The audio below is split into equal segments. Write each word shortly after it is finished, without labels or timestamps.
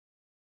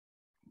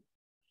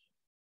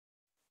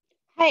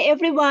Hi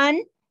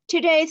everyone,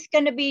 today is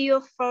going to be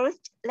your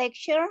first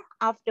lecture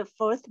of the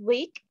first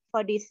week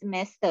for this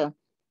semester.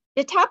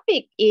 The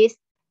topic is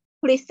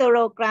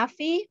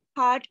crystallography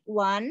part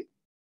 1.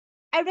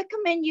 I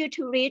recommend you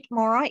to read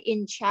more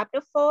in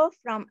chapter 4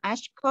 from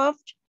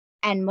Ashcroft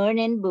and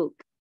Mernon book.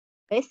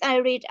 As I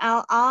read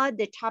out all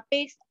the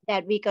topics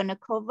that we're going to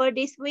cover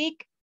this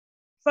week.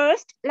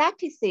 First,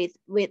 lattices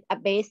with a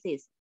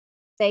basis.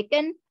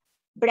 Second,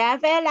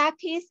 Bravais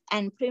lattice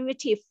and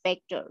primitive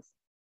vectors.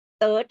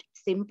 Third,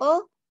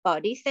 simple,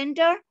 body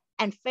center,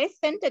 and face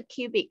center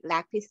cubic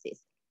lattices.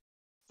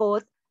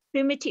 Fourth,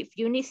 primitive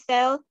unit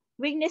cell,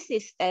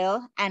 witnesses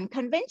cell, and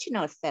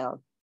conventional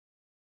cell.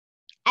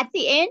 At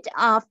the end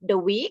of the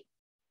week,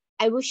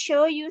 I will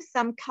show you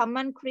some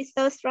common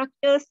crystal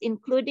structures,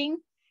 including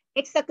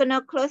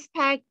hexagonal close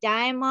pack,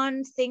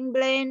 diamond, zinc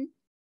blende,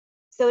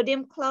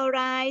 sodium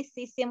chloride,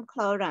 cesium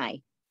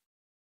chloride.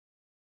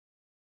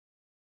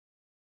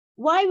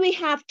 Why we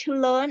have to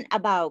learn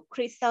about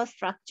crystal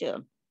structure?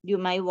 You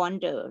might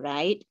wonder,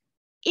 right?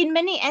 In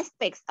many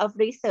aspects of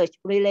research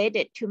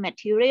related to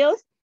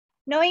materials,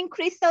 knowing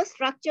crystal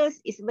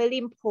structures is very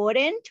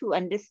important to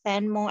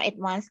understand more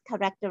advanced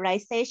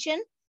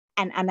characterization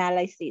and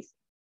analysis.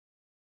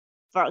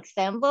 For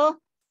example,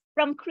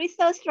 from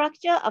crystal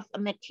structure of a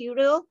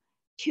material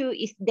to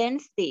its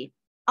density,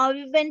 or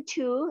even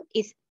to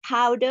its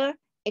powder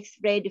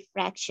X-ray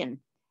diffraction.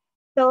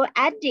 So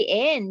at the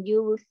end,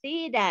 you will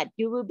see that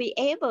you will be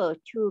able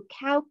to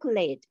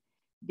calculate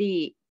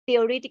the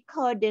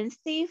theoretical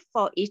density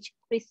for each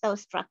crystal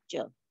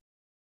structure.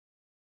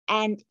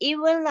 And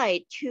even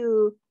like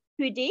to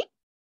predict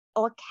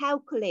or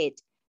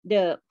calculate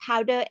the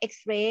powder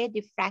X-ray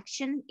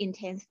diffraction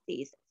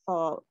intensities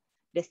for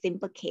the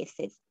simple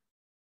cases.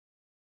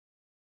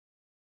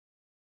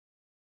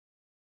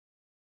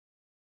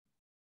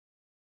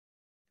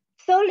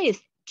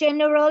 Solids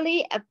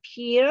generally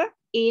appear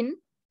in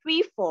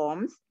three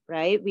forms,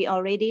 right? We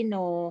already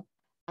know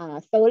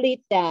solid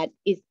that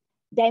is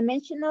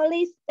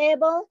dimensionally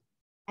stable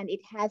and it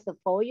has a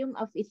volume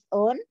of its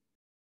own.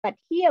 But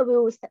here we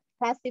will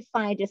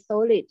classify the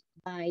solid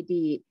by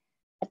the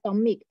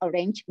atomic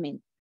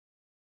arrangement.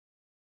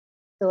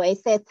 So I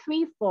said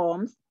three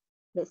forms.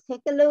 Let's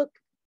take a look.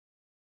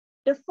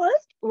 The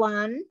first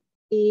one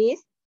is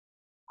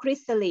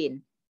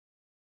crystalline.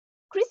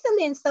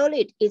 Crystalline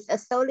solid is a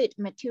solid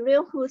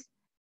material whose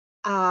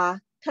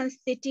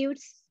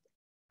constitutes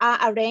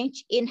are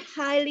arranged in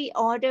highly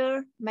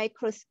ordered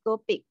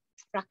microscopic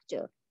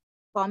structure,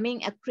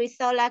 forming a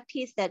crystal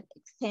lattice that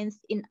extends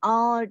in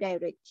all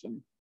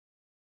directions.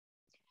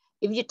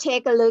 If you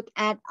take a look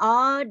at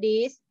all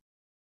these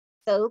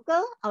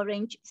circles,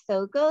 orange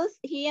circles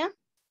here,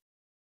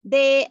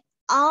 they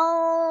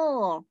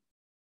all,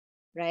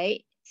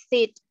 right,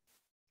 sit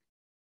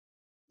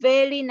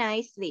very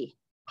nicely,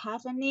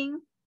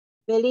 patterning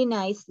very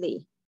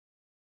nicely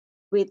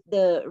with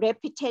the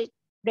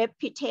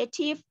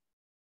repetitive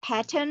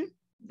pattern,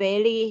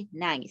 very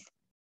nice.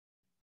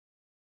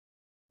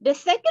 The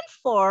second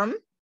form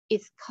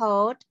is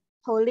called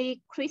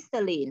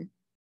polycrystalline.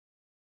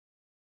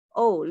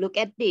 Oh, look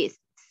at this.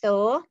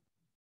 So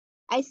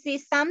I see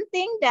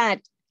something that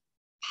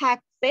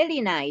packed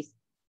very nice,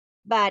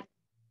 but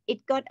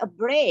it got a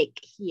break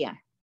here.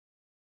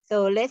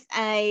 So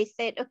I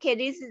said, okay,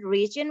 this is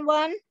region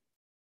 1.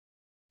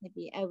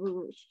 Maybe I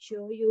will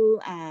show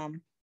you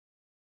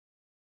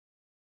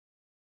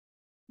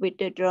with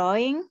the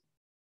drawing.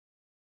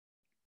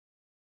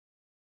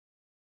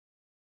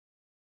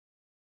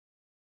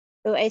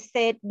 So I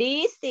said,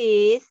 this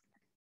is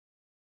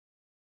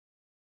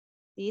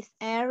this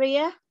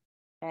area,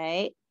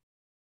 right,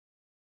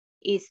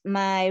 is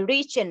my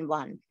region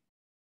 1.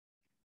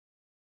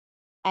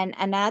 And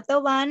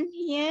another one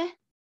here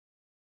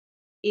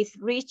is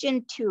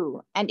region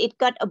 2, and it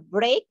got a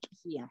break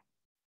here.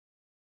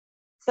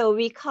 So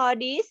we call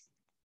this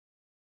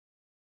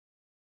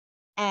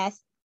as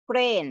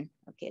grain.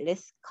 Okay,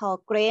 let's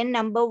call grain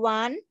number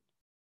 1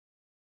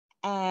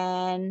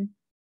 and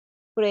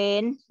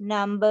grain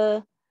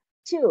number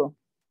 2.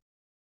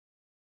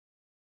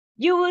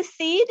 You will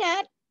see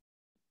that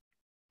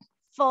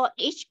for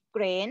each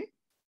grain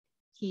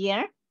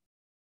here,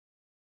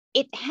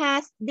 it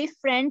has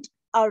different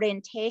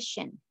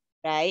orientation,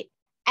 right?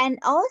 And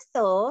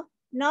also,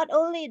 not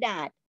only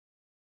that,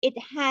 it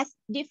has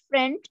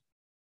different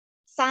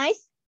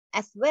size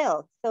as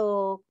well.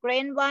 So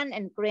grain 1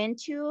 and grain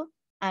 2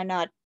 are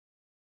not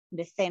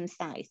the same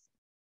size,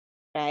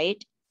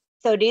 right?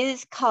 So this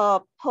is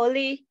called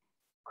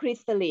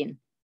polycrystalline.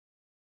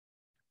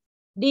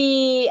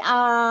 The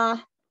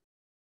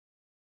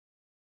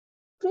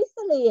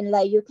crystalline,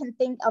 like you can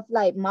think of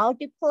like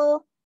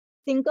multiple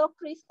single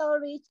crystal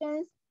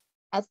regions.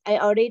 As I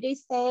already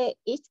said,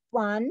 each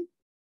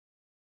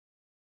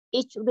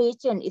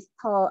region is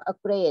called a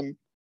grain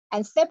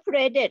and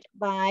separated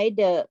by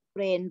the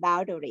grain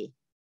boundary.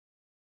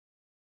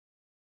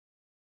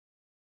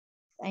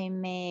 I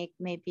make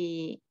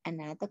maybe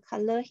another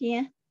color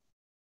here.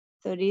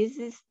 So this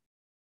is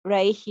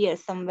right here,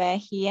 somewhere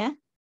here.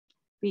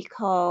 We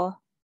call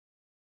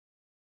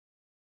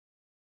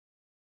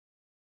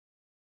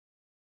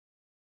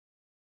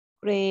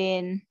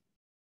grain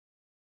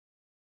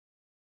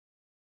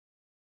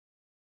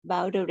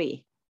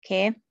boundary.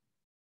 Okay.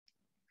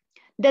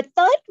 The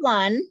third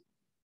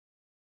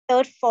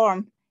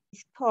form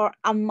is called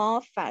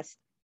amorphous.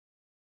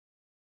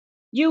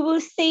 You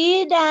will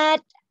see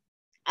that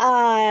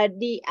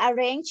the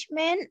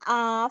arrangement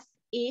of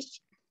each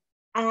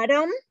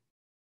atom,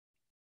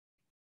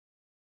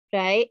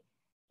 right,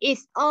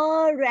 is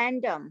all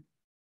random.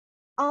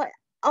 Or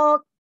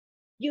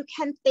you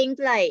can think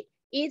like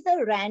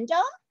either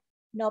random,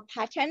 no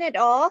pattern at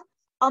all,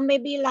 or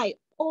maybe like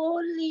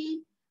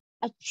only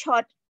a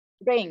short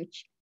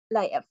range,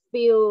 like a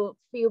few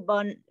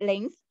bond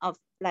lengths of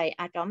like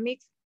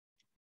atomics.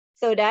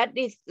 So that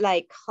is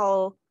like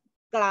called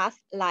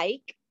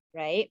glass-like,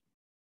 right?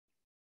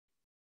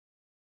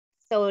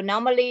 So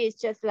normally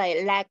it's just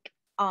like lack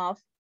of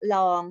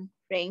long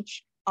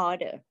range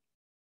order.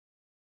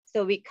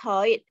 So we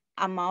call it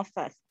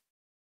amorphous.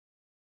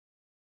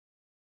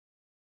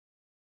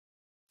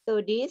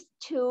 So these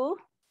two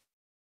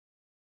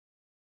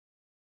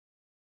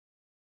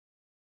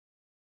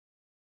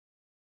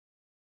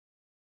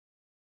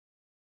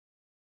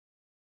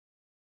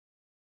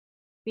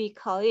we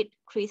call it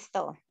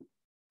crystal.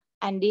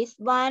 And this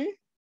one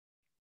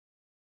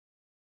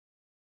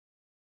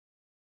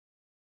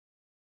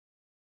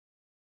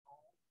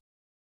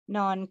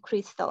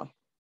non-crystal.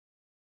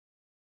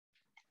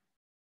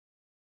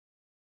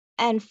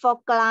 And for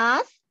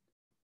glass,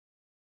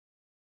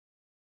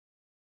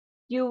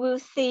 you will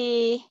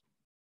see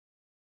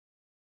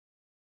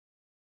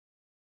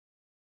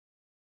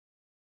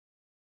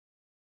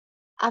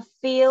a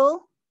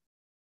few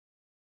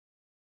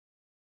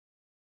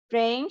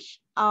range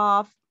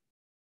of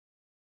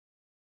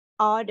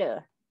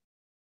order.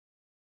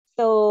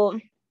 So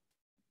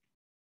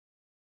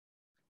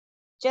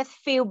just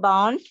few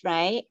bonds,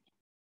 right?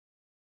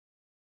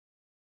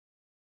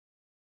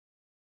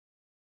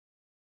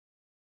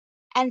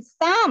 And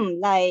some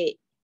like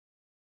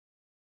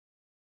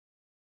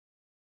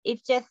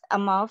it's just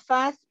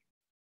amorphous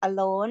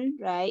alone,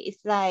 right? It's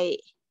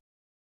like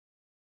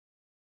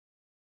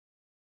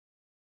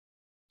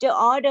the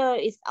order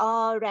is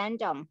all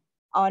random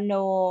or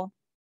no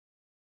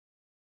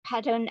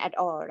pattern at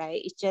all, right?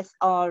 It's just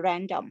all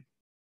random,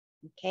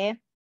 okay?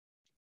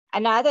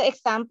 Another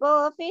example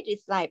of it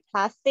is like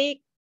plastic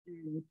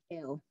and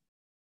gel.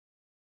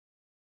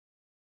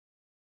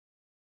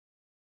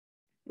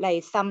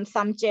 Like some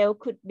gel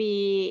could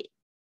be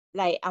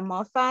like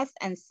amorphous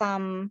and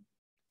some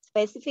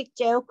specific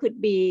gel could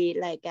be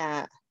like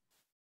a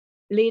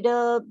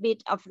little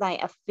bit of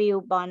like a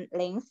few bond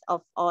lengths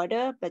of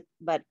order,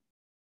 but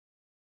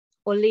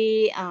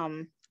only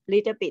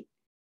little bit,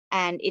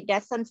 and it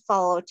doesn't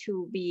fall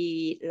to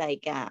be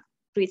like a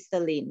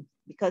crystalline,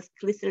 because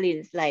crystalline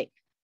is like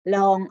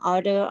long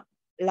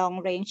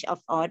range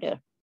of order.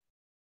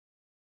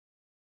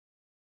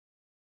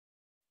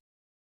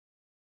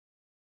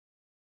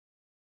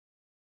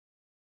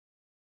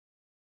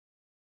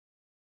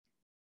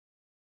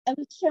 I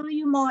will show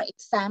you more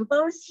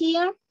examples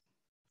here.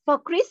 For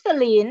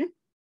crystalline,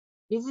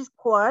 this is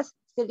quartz,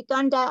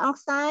 silicon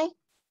dioxide.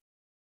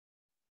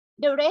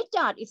 The red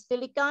dot is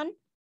silicon,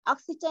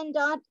 oxygen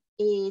dot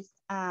is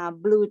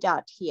blue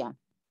dot here.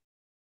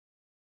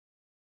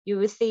 You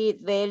will see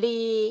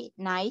very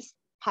nice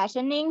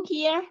patterning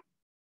here.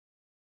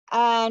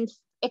 And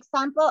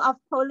example of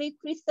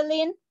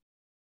polycrystalline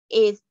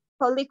is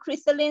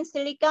polycrystalline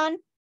silicon.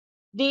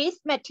 This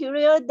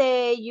material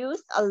they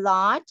use a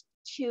lot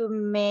to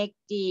make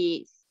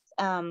the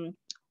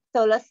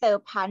solar cell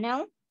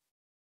panel.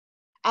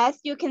 As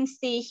you can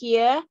see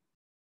here,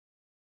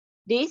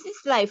 this is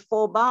like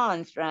 4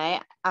 bonds,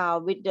 right?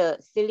 With the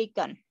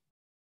silicon.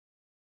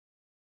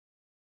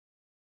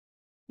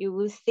 You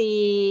will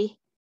see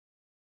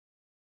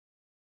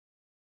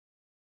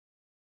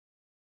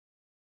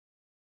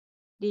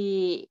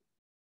the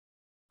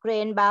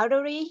grain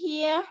boundary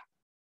here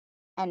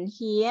and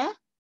here,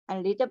 a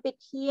little bit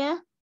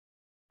here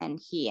and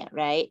here,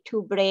 right?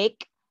 To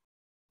break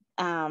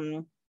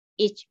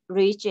each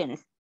region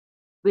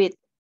with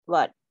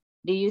what?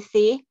 Do you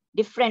see?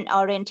 Different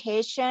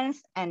orientations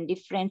and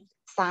different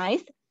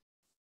size.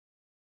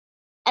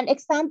 An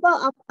example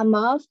of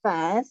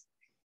amorphous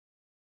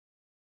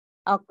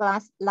or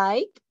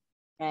glass-like,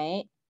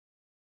 right?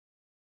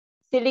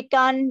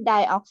 Silicon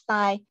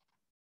dioxide.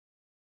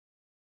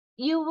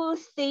 You will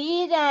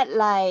see that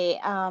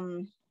like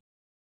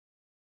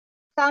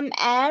some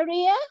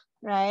area,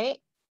 right?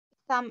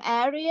 Some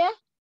area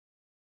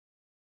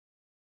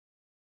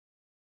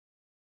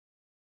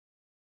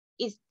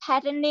is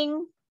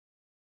patterning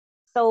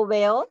so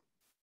well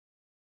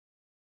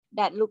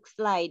that looks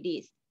like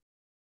this,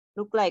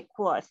 look like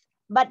quartz,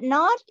 but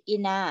not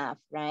enough,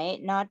 right?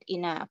 Not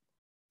enough.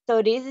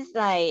 So this is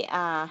like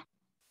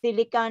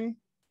silicon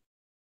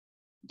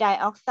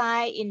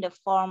dioxide in the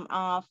form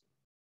of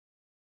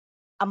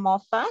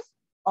amorphous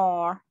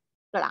or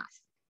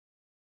glass.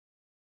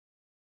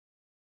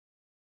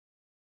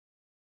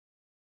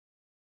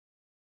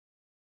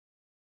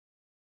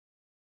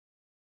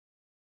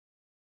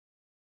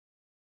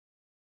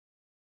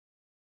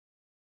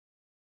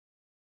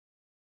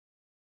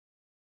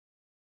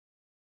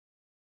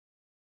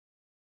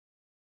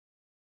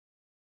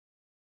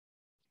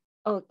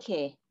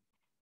 Okay,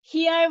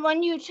 here I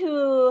want you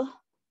to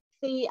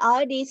see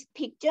all these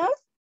pictures.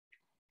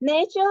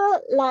 Nature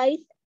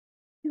likes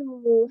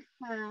to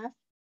have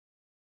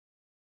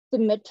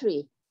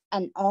symmetry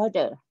and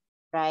order,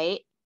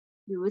 right?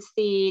 You will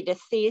see the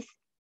seeds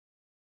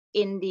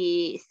in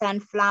the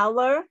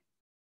sunflower,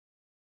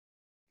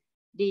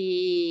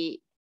 the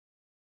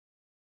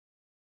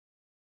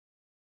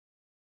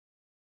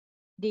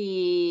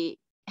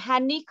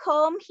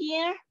honeycomb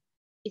here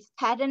is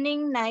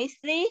patterning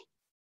nicely,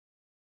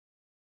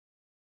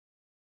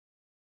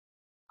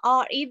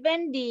 or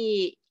even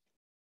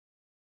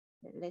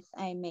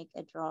I make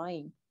a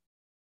drawing.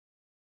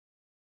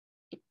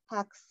 It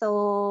packs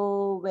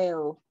so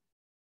well.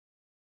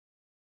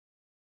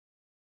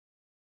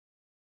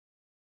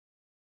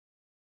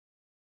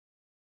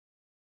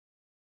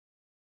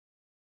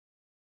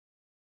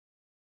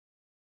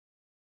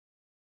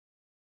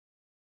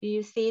 Do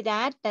you see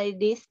that?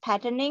 This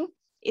patterning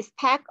is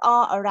packed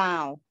all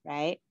around,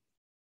 right?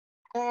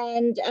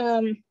 And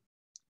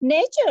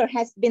nature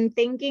has been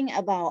thinking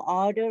about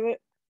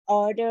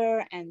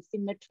order and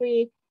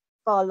symmetry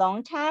for a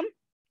long time.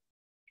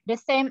 The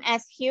same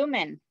as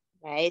human,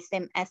 right?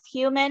 Same as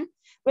human.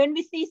 When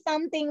we see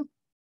something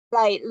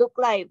look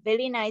like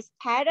very nice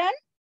pattern,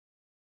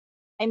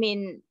 I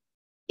mean,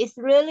 it's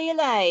really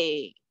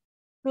like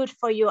good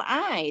for your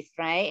eyes,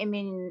 right? I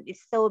mean,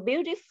 it's so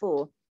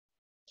beautiful.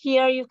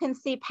 Here you can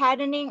see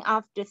patterning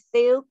of the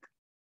silk,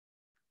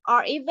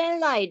 or even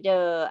like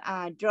the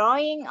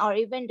drawing, or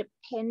even the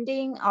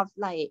painting of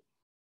like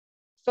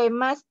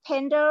famous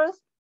painters.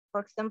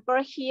 For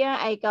example, here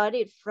I got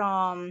it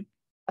from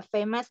a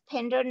famous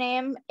painter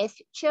named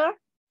Escher.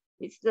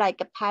 It's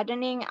like a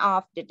patterning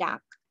of the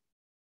duck.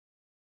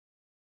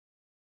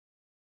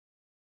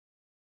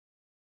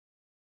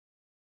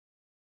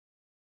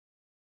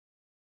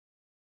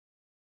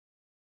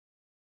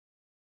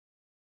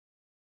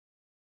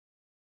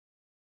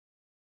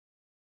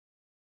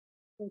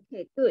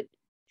 Okay, good.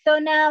 So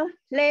now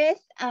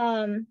let's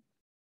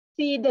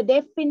see the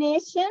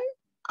definition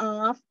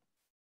of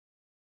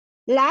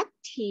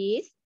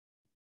lattice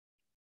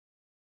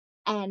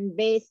and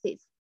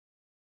basis.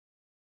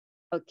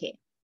 Okay.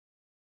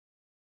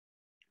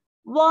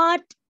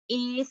 What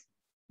is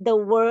the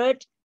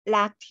word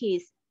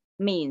lattice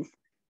means?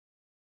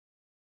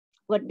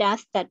 What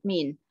does that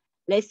mean?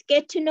 Let's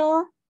get to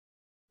know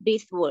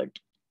this word,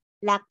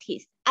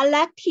 lattice. A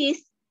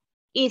lattice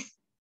is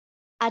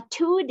a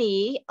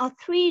 2D or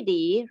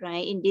 3D,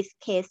 right? In this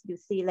case, you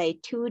see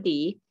like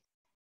 2D,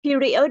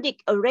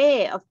 periodic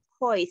array of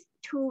points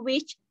to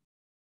which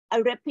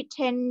a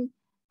repetitive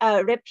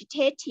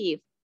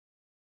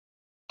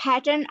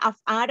pattern of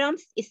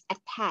atoms is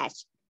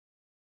attached.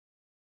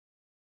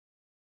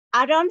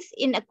 Atoms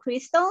in a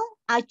crystal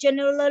are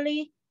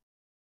generally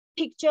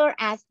pictured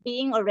as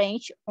being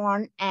arranged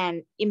on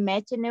an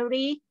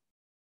imaginary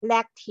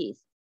lattice.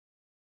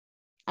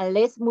 And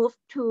let's move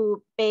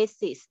to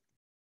basis.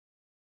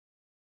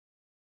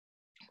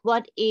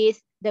 What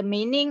is the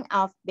meaning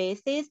of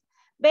basis?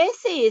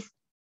 Basis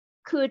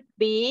could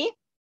be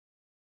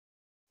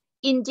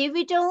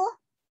individual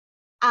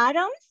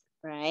atoms,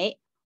 right?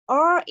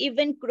 Or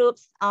even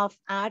groups of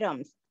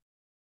atoms.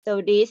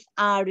 So these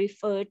are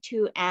referred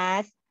to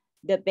as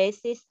the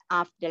basis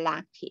of the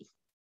lattice.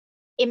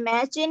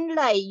 Imagine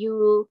like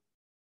you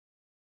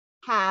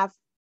have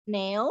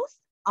nails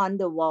on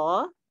the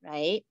wall,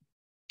 right?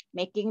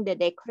 Making the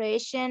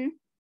decoration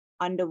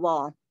on the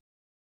wall.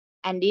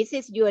 And this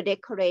is your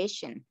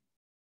decoration,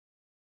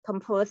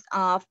 composed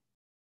of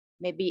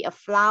maybe a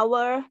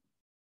flower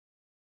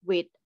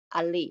with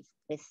a leaf,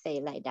 let's say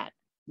like that,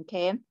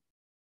 okay?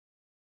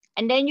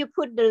 And then you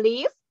put the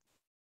leaf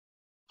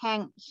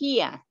hang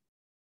here.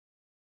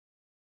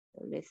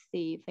 So let's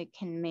see if I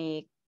can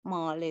make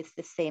more or less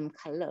the same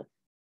color.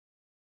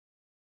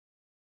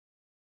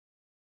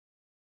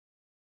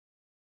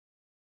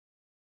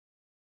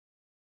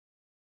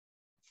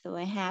 So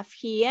I have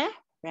here,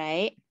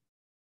 right?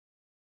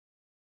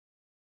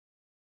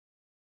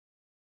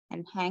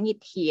 And hang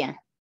it here.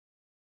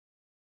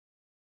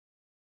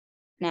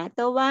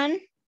 Another one.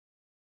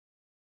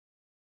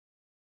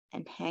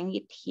 And hang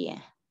it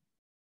here.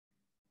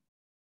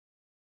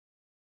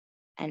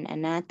 And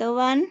another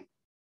one.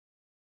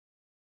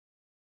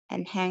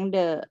 And hang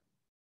the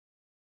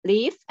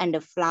leaf and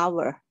the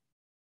flower.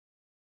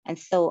 And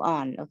so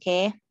on,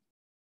 okay?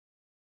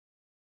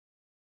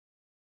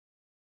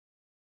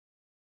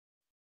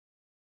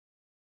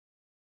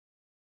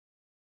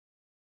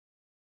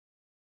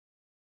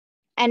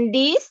 And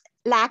these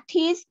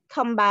lattice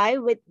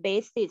combined with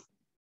basis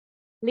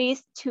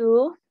leads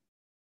to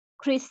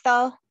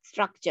crystal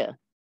structure.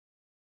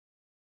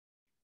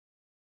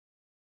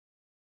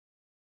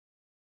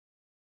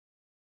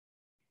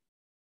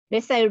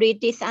 Let's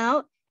read this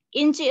out.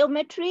 In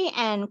geometry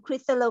and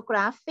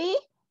crystallography,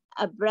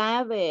 a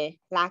Bravais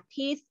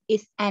lattice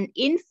is an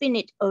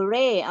infinite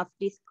array of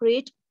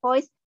discrete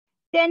points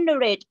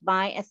generated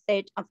by a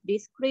set of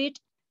discrete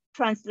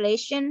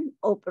translation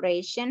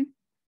operation.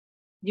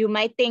 You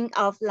might think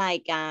of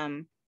like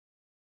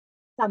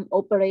some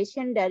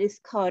operation that is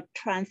called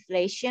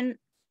translation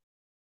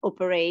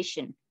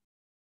operation.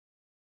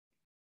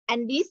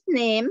 And this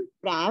name,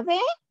 Bravais,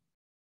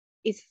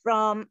 is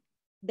from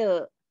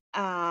the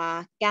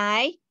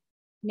guy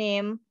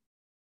named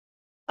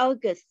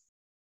Auguste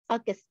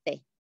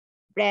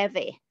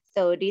Bravais.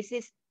 So this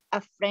is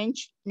a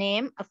French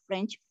name, a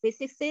French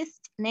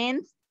physicist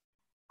name.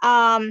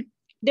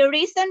 The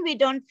reason we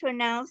don't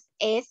pronounce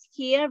S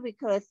here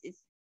because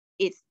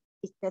it's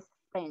just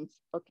French,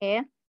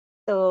 okay?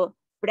 So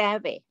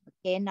Bravais,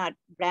 okay, not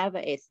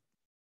Bravais.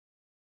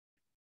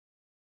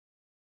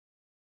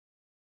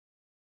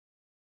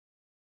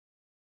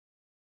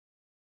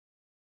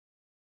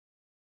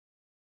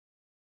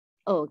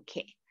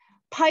 Okay,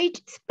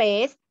 point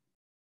space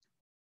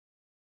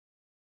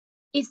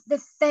is the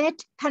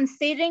set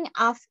consisting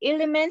of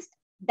elements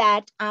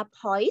that are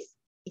poised.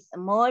 It's a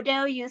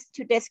model used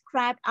to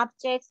describe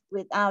objects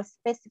without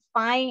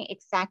specifying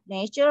exact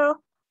nature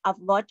of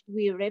what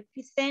we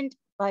represent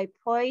by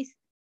poise.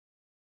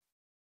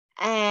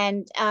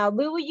 And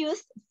we will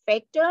use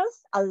vectors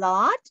a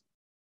lot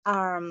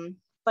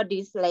for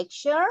this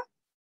lecture.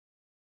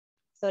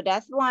 So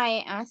that's why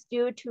I asked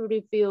you to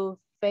review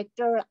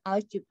vector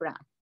algebra.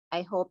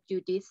 I hope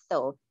you did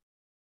so.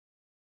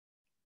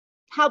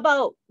 How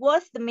about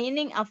what's the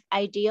meaning of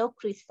ideal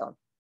crystal?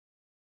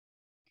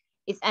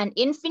 It's an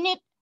infinite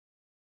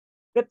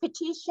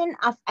repetition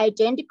of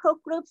identical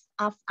groups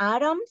of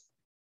atoms.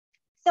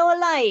 So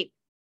like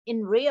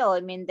in real,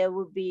 I mean, there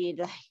would be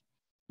like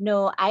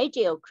no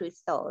ideal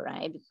crystal,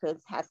 right? Because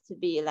it has to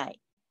be like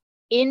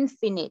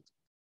infinite.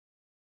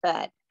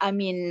 But I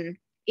mean,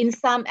 in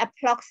some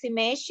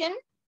approximation,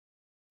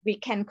 we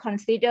can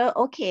consider,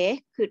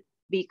 okay, could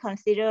be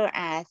considered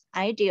as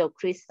ideal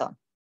crystal.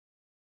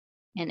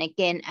 And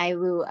again, I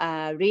will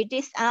read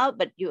this out,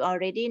 but you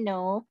already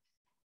know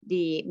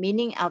the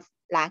meaning of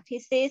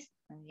lattices.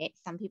 Right?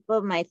 Some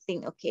people might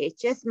think, okay,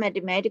 it's just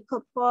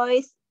mathematical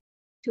poise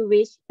to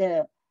which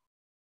the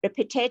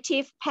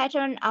repetitive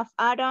pattern of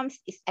atoms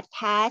is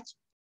attached.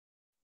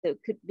 So it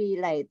could be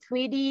like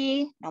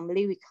 3D,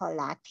 normally we call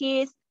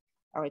lattice,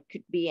 or it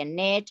could be a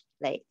net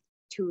like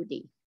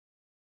 2D.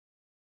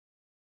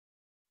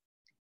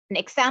 An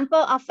example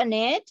of a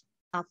net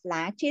of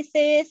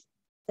lattices.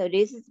 So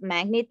this is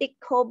magnetic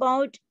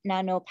cobalt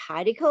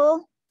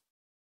nanoparticle.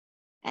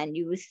 And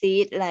you will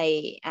see it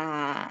like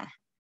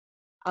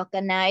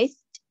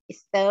organized, it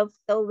serves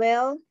so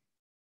well.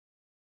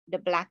 The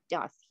black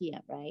dots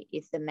here, right,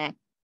 is the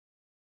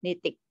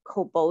magnetic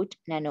cobalt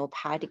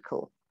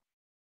nanoparticle.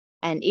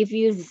 And if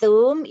you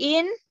zoom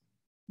in,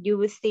 you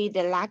will see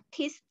the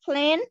lattice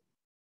plane.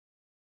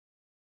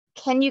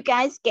 Can you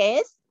guys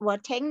guess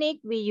what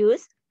technique we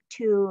use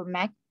to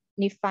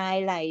magnify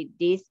like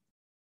this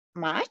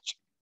much?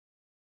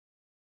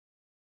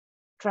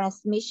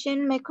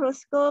 Transmission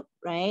microscope,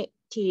 right?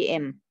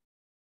 TM,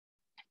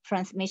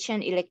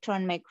 transmission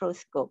electron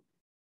microscope.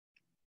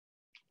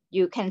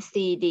 You can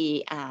see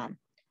the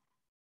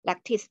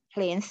lattice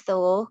plane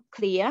so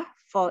clear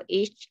for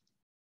each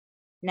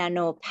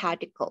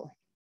nanoparticle.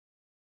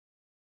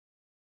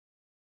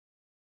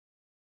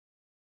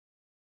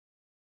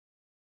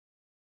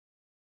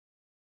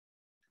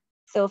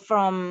 So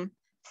from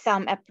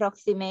some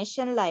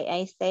approximation, like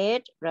I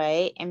said,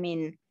 right? I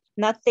mean,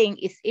 nothing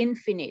is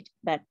infinite,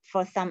 but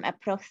for some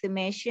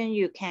approximation,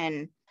 you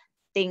can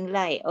think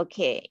like,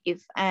 okay,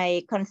 if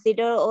I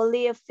consider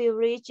only a few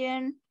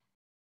regions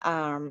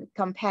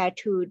compared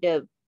to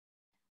the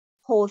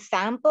whole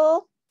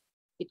sample,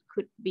 it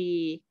could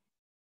be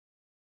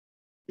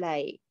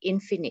like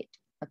infinite,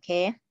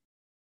 okay?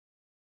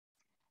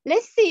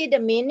 Let's see the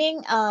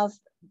meaning of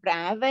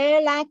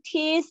Bravais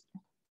lattice.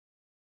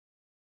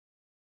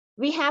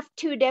 We have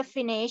two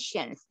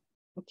definitions.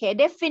 Okay,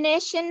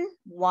 definition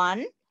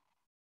one,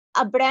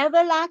 a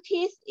Bravais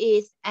lattice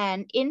is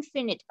an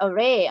infinite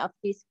array of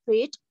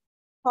discrete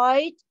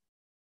points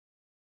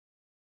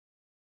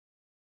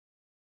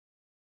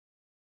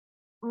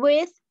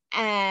with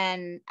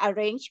an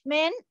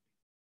arrangement,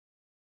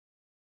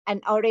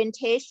 an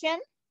orientation,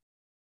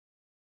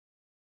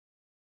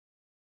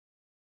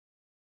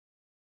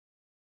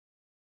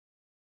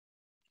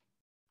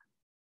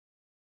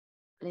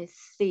 let's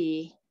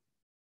see.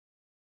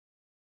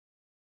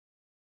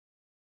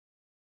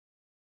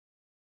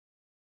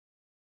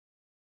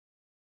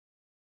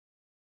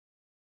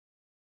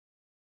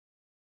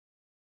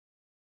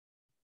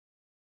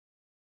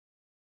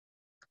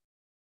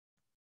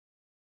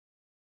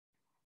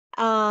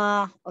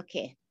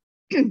 Okay.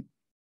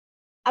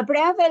 A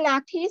Bravais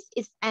lattice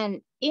is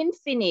an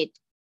infinite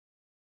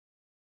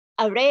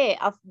array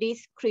of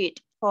discrete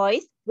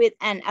points with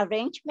an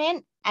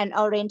arrangement and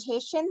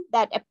orientation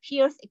that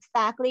appears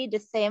exactly the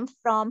same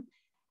from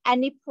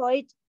any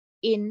point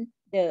in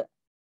the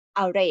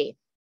array.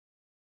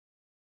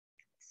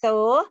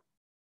 So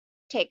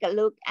take a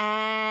look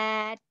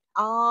at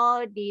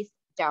all these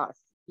dots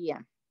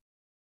here.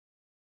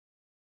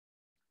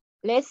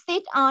 Let's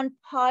sit on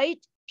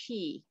point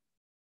P.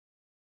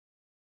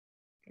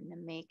 I'm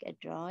gonna make a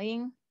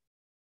drawing.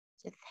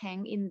 Just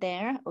hang in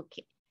there.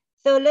 Okay.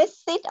 So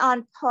let's sit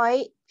on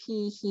point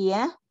P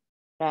here,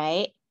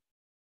 right?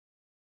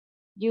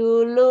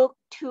 You look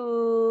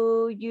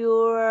to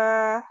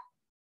your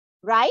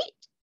right.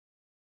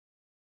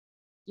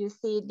 You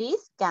see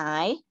this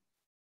guy.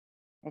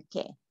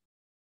 Okay.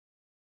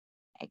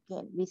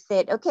 Again, we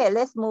said, okay,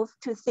 let's move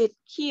to sit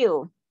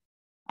Q.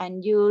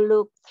 And you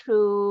look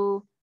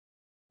through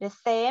the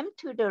same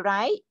to the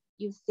right.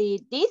 You see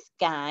this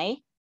guy.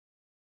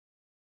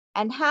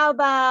 And how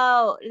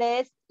about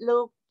let's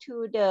look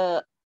to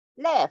the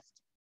left.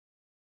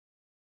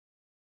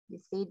 You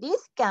see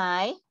this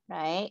guy,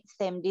 right?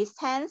 Same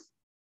distance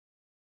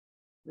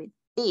with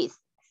this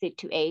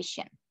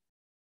situation.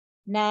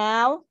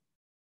 Now,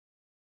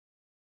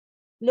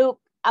 look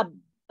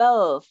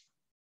above.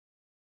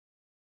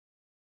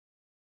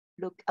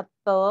 Look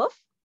above.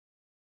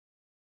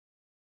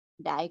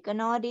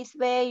 Diagonal this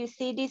way, you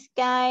see this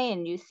guy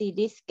and you see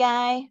this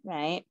guy,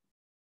 right?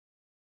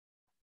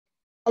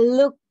 And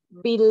look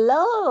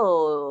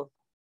below.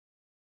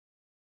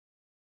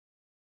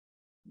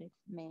 Let's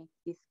make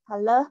this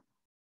color.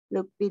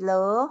 Look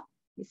below.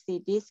 You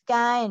see this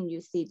guy and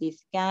you see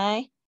this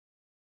guy.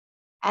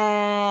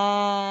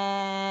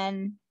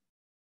 And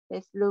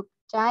let's look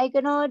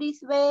diagonal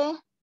this way.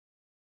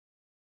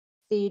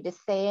 See the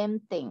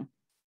same thing.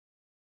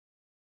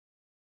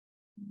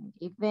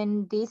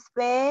 Even this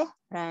way,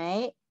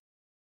 right?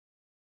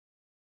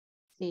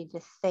 See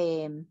the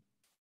same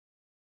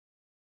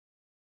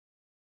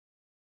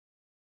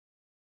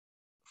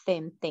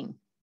thing.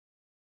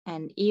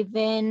 And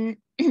even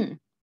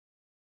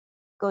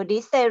go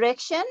this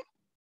direction,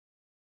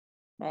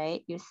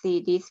 right? You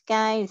see this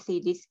guy, you see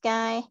this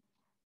guy.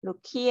 Look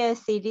here,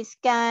 see this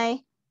guy.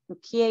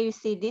 Look here, you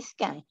see this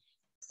guy.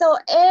 So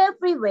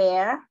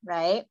everywhere,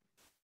 right?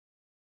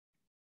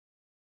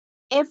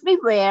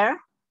 Everywhere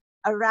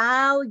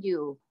around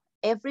you,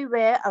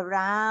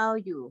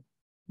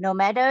 no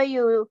matter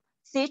you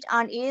sit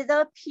on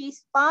either P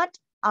spot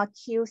or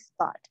Q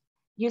spot,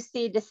 you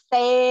see the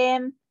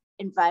same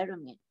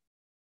environment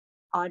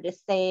or the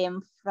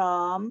same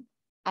from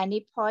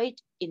any point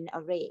in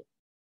array.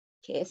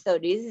 Okay, so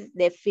this is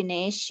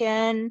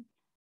definition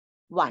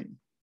 1.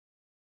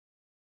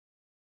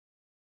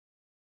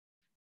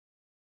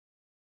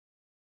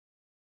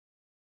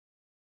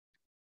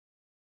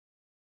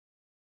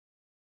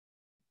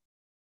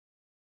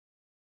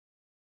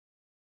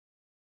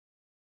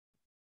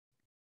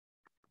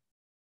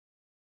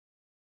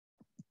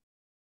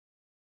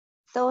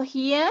 So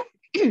here,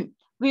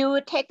 we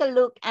will take a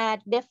look at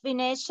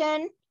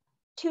definition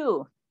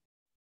 2.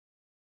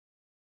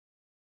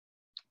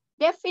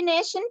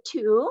 Definition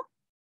 2,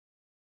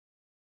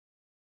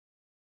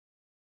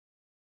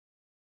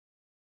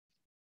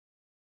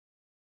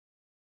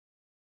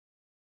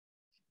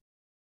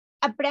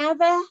 a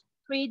Bravais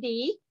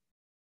 3D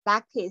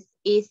lattice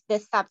is the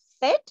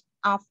subset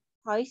of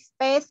point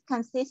space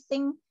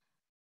consisting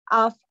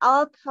of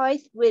all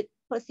points with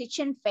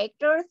position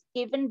vectors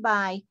given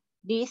by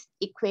this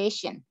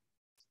equation.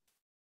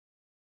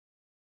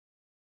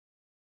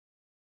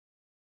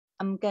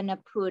 I'm gonna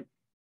put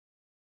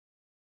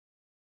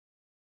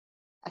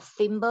a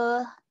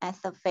symbol as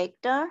a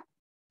vector.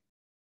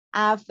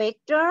 Our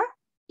vector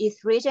is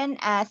written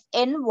as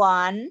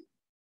N1,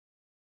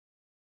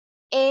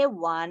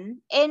 A1,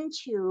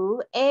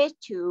 N2,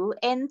 A2,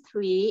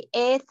 N3,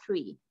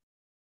 A3,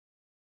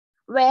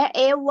 where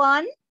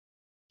A1,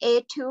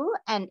 A2,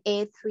 and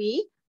A3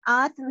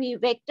 are 3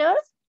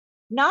 vectors,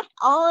 not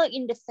all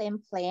in the same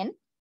plane,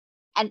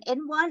 and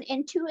N1,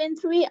 N2,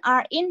 N3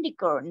 are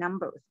integer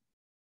numbers.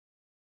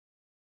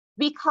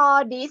 We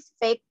call these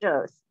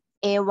vectors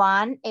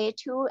A1,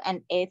 A2,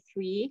 and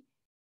A3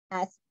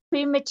 as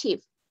primitive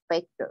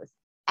vectors,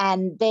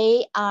 and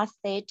they are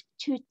said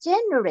to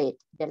generate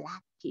the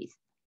lattice.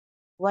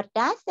 What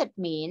does that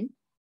mean?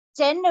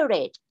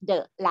 Generate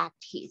the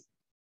lattice.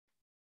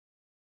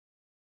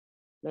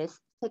 Let's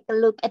take a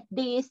look at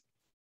this.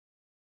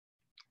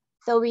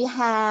 So we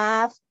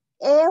have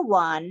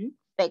A1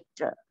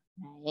 vector,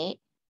 right?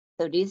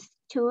 So this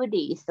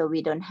 2D, so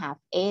we don't have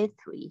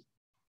A3.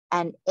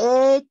 And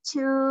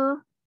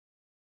A2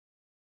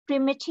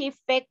 primitive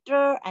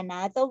vector,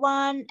 another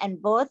one,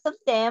 and both of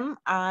them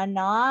are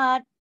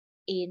not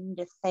in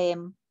the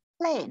same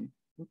plane,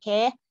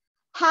 okay?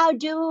 How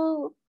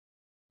do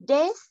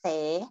they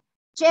say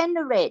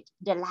generate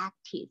the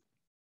lattice?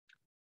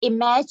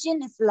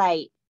 Imagine it's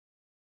like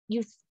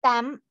you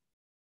stamp,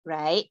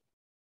 right?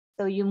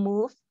 So you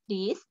move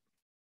this.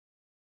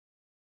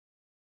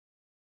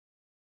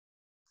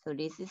 So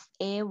this is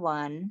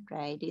A1,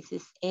 right? This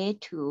is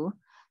A2.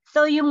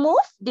 So you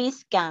move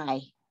this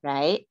guy,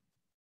 right?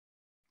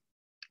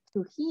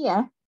 To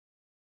here.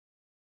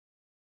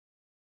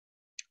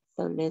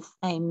 So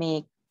I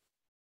make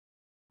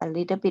a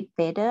little bit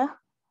better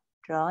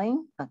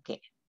drawing.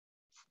 Okay,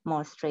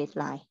 more straight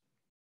line.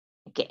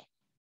 Okay,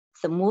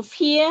 so move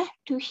here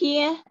to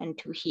here and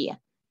to here.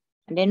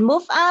 And then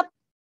move up.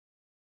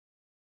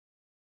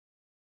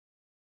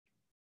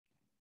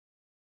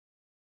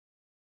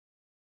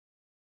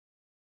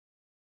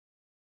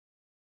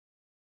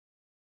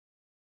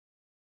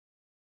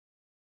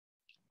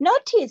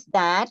 Notice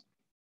that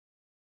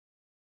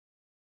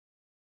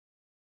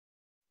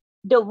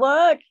the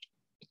word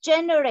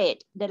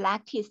generate the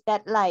lattice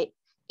that like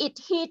it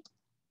hit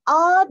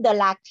all the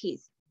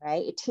lattice,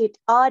 right? It hit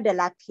all the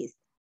lattice.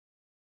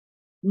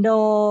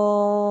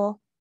 No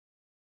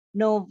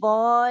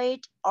void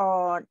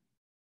or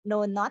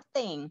no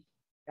nothing,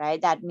 right?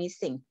 That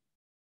missing.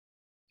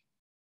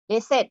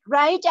 They said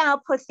write down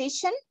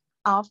position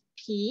of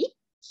P,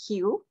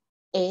 Q,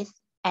 S,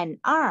 and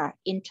R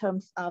in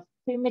terms of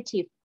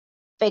primitive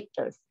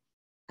vectors.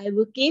 I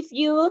will give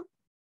you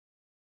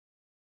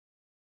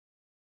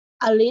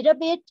a little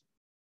bit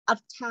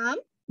of time.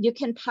 You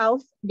can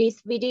pause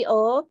this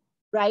video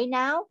right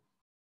now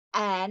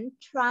and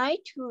try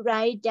to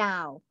write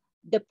down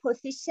the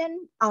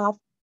position of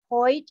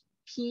point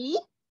P,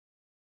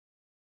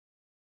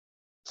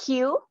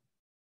 Q,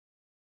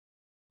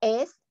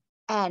 S,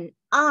 and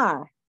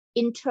R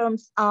in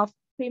terms of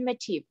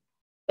primitive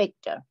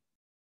vector.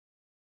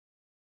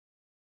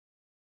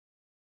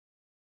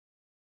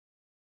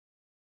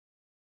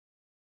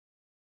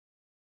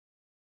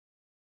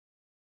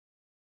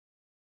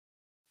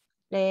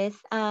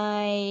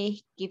 I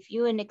give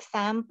you an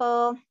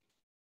example.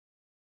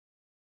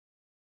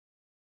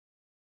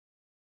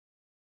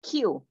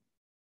 Q.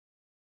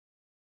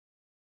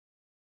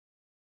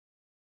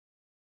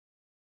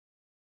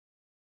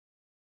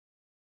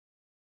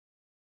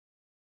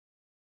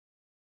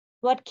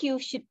 What Q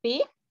should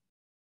be?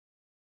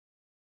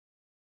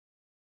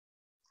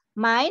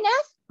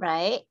 Minus,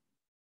 right?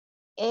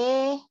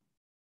 A2.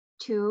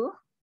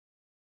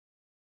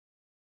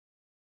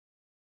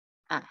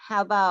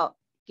 How about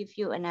give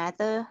you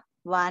another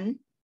one,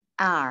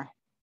 R.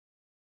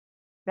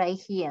 Right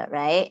here,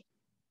 right?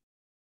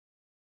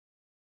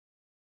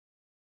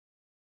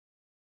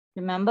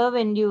 Remember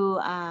when you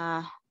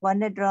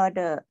want to draw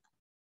the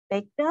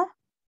vector,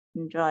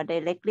 draw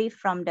directly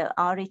from the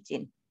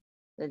origin.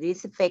 So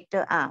this is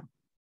vector R.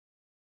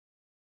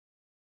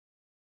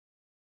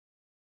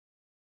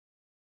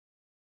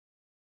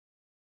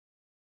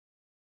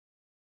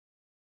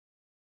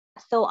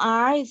 So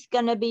R is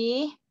gonna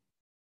be,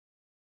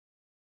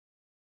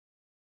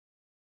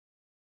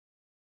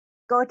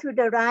 go to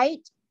the right,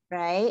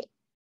 right?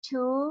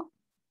 2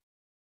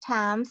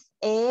 times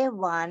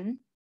A1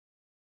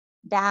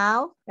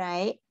 down,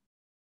 right?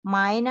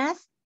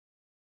 Minus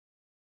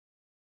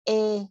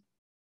A2,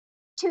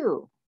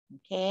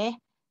 okay?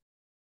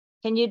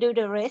 Can you do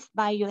the rest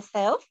by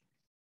yourself?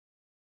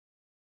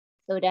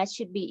 So that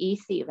should be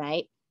easy,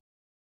 right?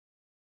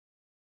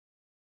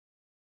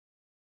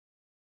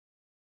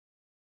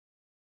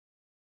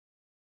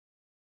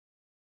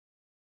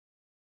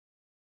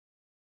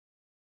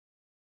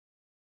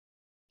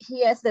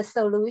 Here's the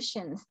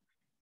solutions.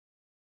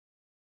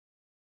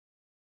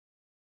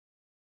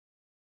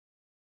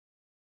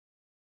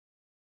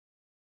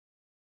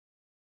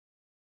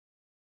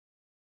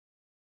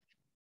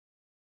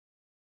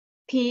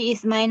 P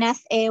is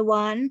minus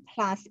A1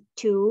 plus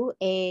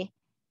 2A2,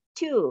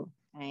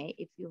 right?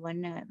 If you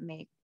want to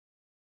make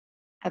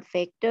a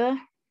vector,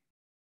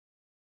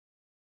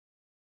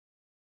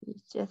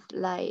 it's just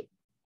like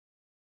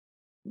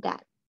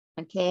that,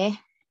 okay?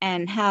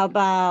 And how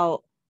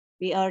about,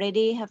 we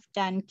already have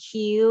done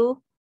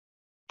Q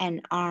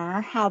and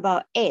R. How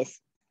about S?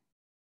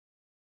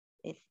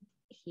 It's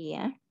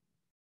here,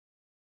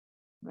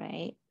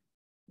 right?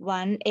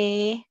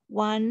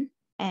 1A1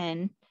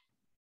 and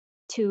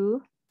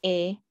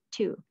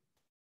 2A2.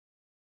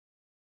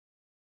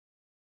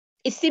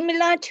 It's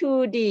similar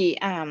to the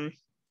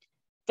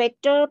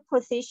vector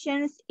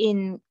positions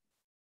in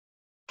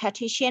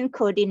Cartesian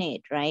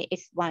coordinate, right?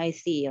 X, Y,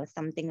 Z or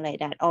something like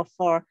that. Or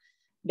for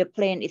the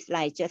plane, it's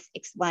like just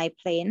X, Y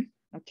plane,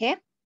 okay?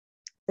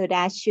 So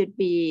that should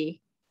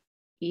be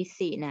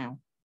easy now.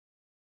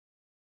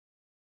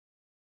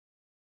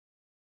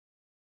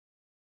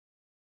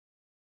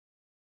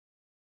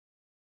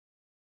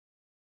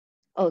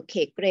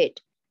 Okay, great.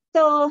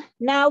 So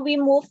now we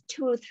move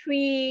to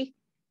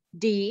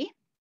 3D,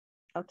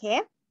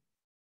 okay?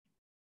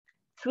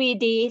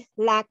 3D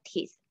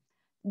lattice.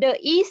 The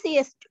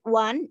easiest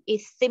one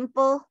is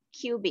simple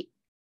cubic.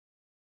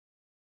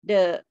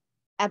 The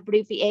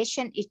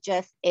abbreviation is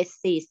just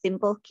SC,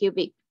 simple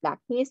cubic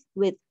lattice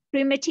with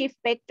primitive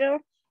vector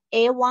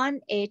A1,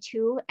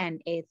 A2,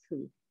 and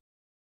A3.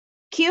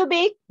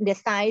 Cubic, the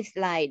size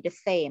like the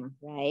same,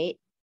 right?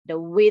 The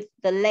width,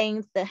 the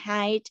length, the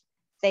height,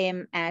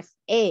 same as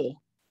A.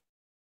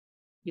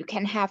 You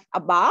can have a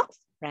box,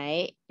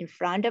 right, in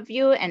front of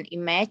you and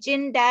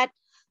imagine that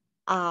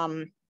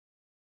an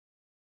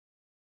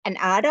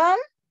atom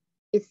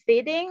is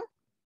sitting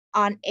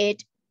on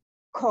 8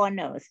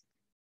 corners.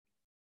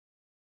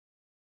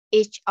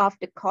 Each of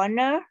the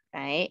corner,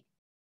 right,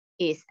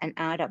 is an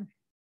atom.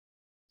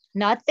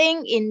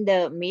 Nothing in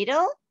the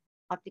middle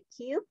of the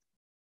cube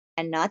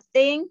and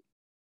nothing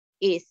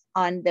is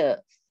on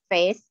the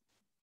face,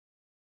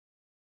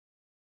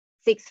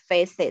 6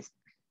 faces,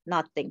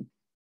 nothing.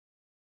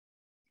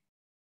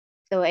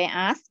 So I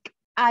ask,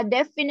 are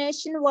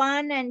definition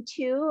 1 and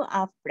 2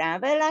 of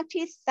Bravais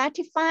lattice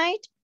satisfied?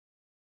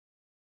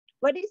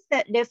 What is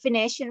the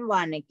definition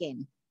 1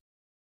 again?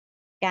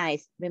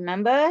 Guys,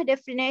 remember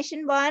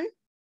definition 1?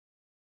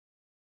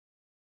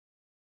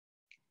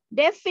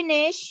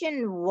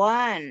 Definition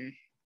 1.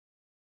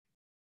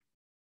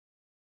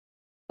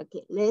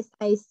 Okay,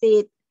 I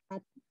sit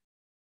at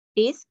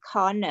this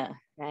corner,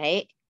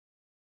 right?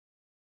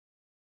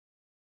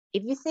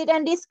 If you sit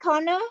on this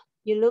corner,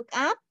 you look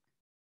up,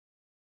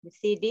 you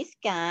see this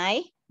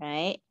guy,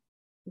 right?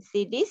 You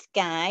see this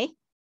guy.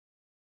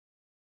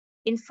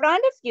 In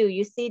front of you,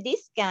 you see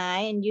this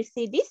guy and you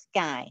see this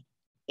guy.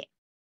 Okay.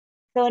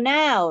 So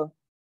now,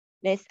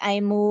 I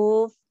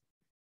move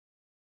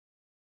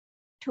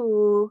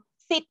to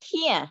sit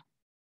here,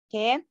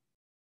 okay?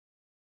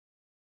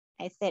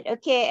 I said,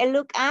 okay, I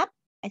look up,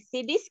 I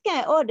see this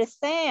guy, oh, the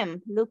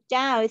same. Look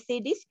down, I see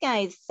this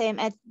guy is same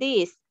as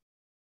this.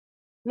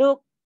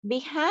 Look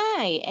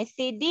behind, I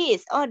see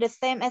this, oh, the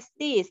same as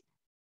this.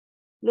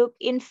 Look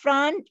in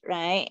front,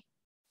 right?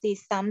 See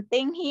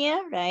something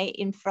here, right?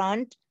 In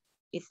front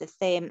is the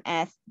same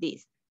as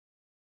this.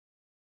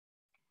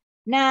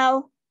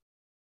 Now,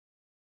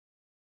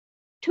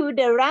 to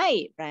the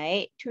right,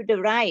 right? To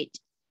the right.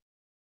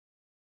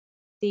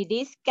 See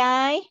this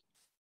guy?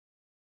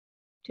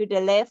 To the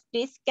left,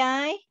 this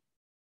guy?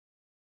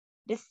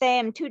 The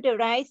same. To the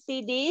right,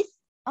 see this?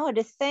 Oh,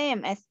 the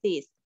same as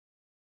this.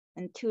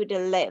 And to the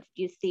left,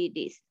 you see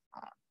this.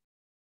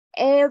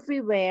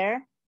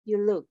 Everywhere you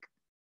look.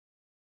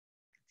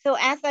 So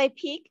as I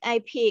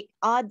pick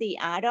all the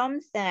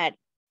atoms that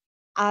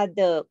are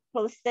the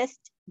closest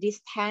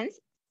distance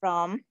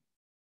from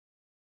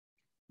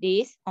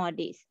this or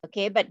this,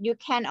 okay? But you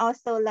can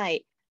also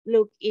like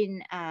look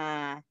in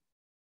a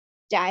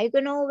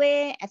diagonal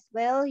way as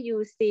well.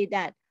 You see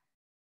that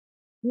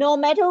no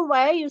matter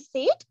where you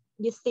sit,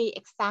 you see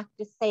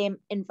exactly the same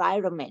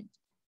environment.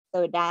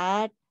 So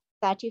that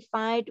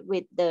satisfied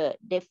with the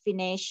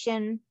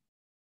definition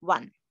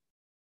 1.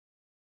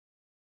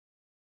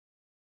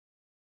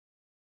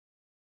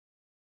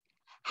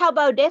 How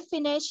about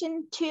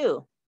definition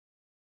 2?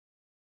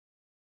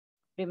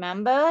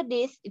 Remember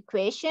this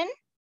equation?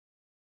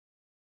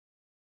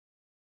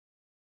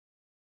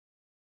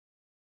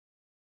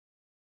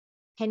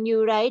 Can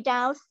you write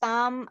down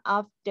some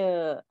of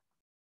the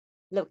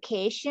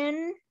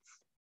locations?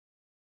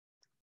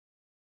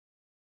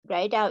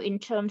 Write out in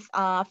terms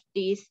of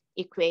this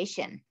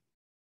equation.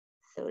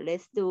 So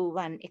let's do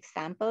one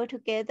example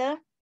together.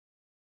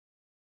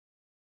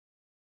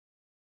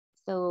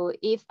 So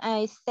if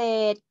I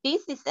said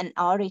this is an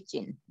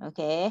origin,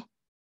 okay,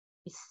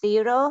 it's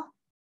 0,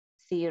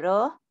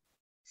 0,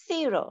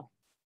 0.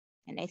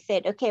 And I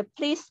said, okay,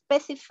 please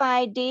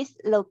specify this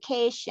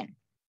location.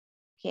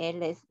 Okay,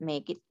 let's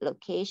make it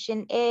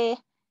location A.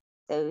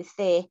 So we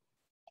say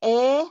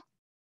A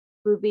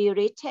will be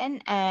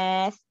written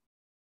as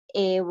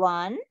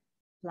A1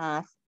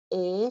 plus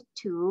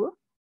A2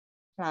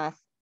 plus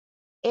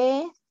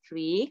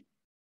A3.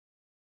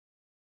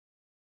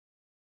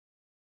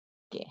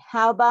 Okay,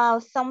 how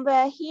about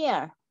somewhere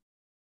here?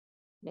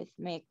 Let's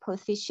make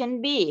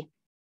position B.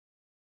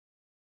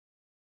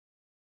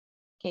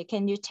 Okay,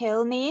 can you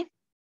tell me?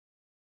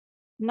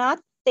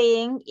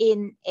 Nothing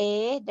in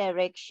A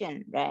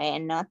direction, right?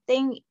 And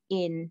nothing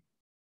in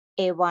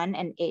A1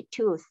 and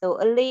A2.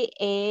 So only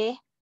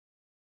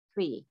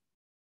A3.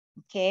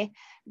 Okay,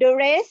 the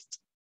rest,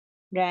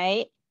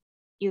 right?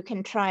 You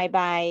can try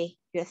by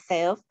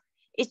yourself.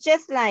 It's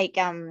just like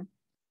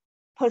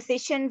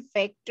position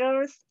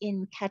vectors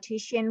in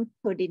Cartesian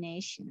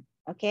coordination.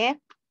 Okay,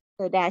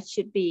 so that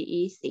should be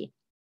easy.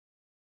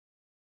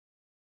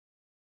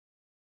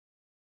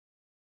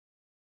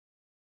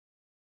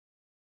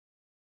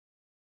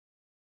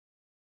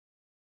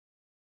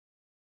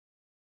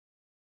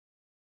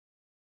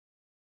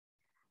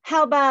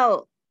 How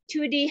about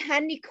 2D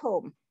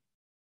honeycomb?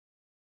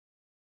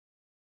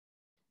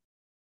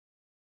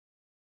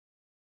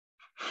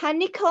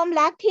 Honeycomb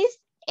lattice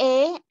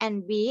A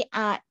and B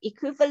are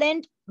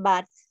equivalent,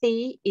 but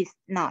C is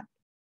not.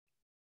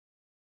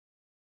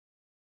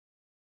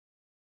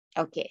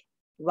 Okay,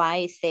 why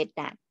is it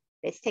that?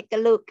 Let's take a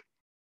look.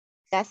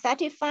 That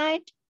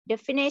satisfied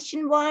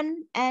definition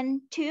 1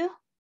 and 2?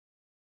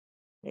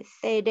 Let's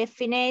say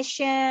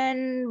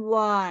definition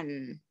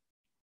 1.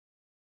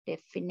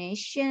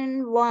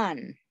 Definition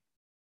 1.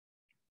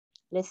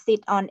 Let's sit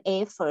on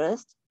A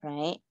first,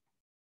 right?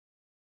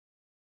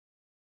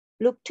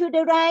 Look to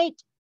the right.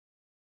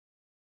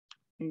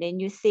 And then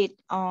you sit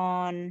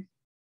on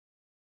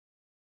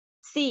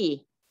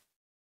C.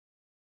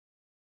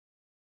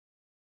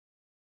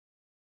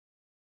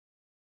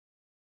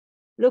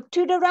 Look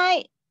to the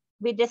right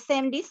with the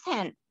same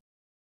distance.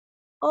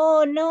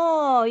 Oh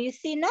no, you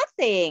see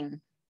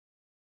nothing.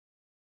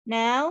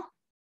 Now,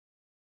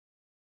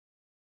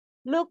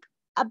 look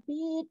a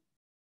bit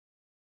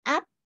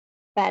up,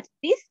 but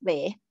this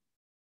way.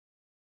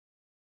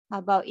 How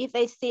about if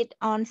I sit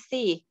on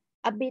C,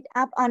 a bit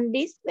up on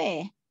this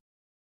way?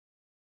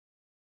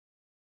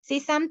 See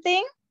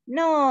something?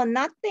 No,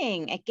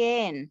 nothing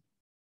again.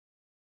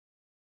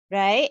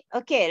 Right?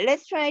 Okay,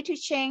 let's try to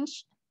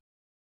change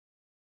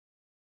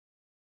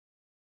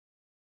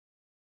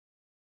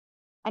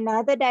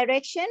Another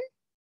direction,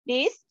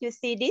 this, you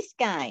see this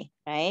guy,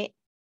 right?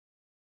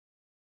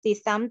 See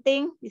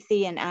something, you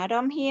see an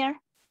atom here.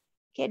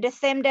 Okay, the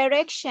same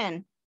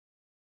direction.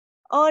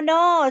 Oh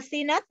no,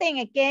 see nothing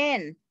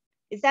again.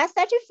 Is that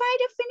satisfy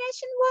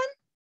definition one?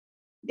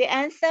 The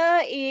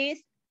answer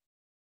is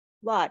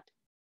what?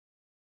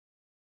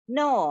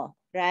 No,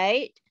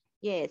 right?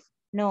 Yes,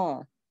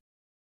 no.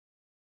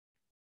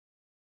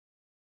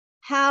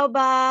 How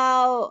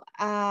about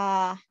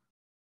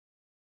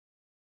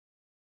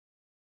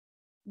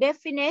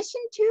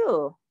definition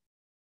two?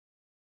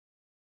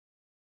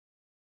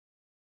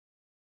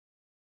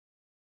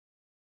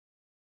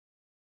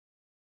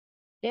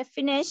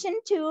 Definition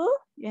two,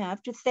 you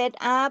have to set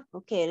up,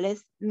 okay,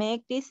 let's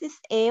make this is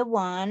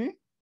A1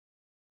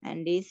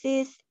 and this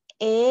is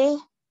A2.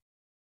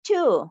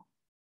 So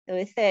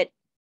we said,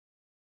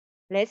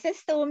 let's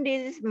assume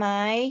this is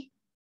my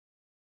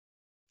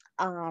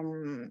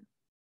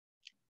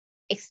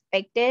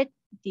expected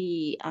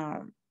the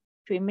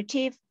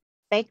primitive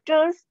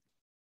vectors.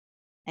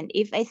 And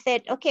if I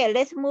said, okay,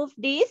 let's move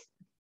this.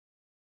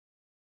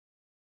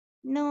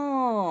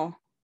 No,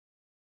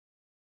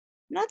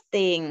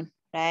 nothing,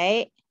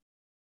 right?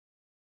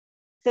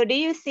 So do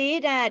you see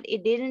that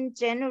it didn't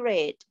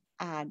generate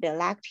the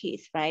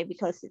lattice, right?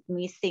 Because it's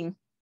missing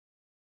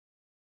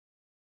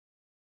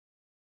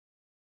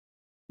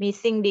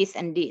this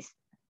and this,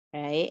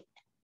 right?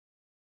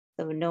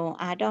 So no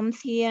atoms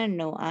here,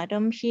 no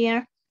atom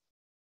here.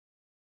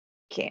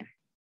 Okay.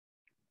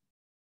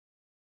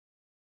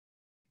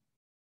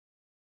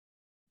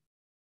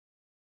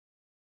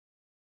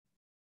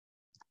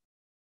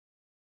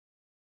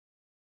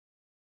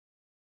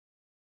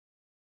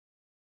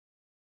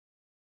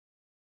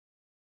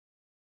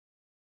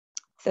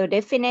 So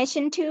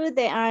definition two,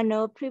 there are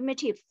no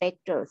primitive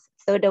vectors.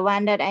 So the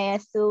one that I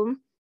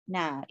assume,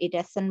 now it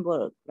doesn't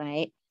work,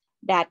 right?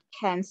 That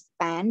can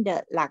span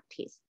the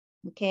lattice,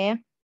 okay?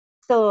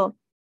 So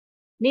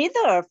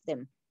neither of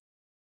them.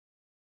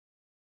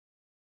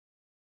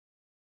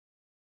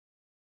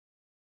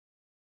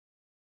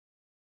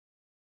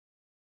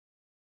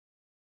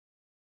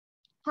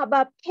 How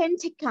about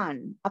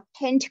pentagon, a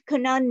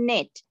pentagonal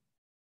net?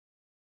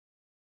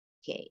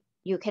 Okay,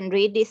 you can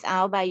read this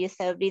out by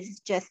yourself. This is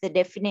just the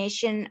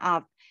definition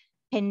of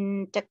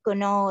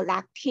pentagonal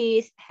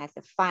lattice, has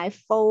a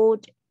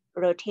 5-fold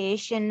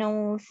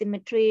rotational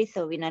symmetry.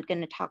 So we're not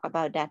going to talk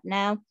about that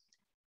now.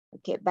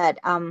 Okay, but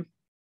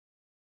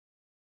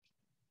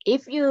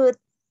if you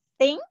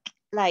think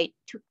like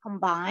to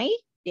combine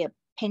the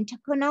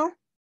pentagonal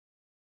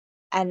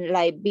and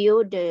like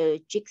build the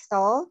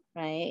jigsaw,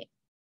 right?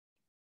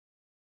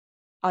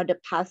 Or the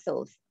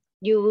puzzles,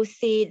 you will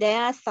see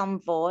there are some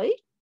void,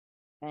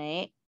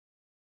 right?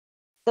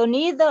 So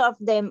neither of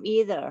them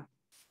either,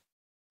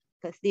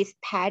 because this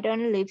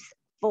pattern leaves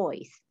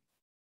voids.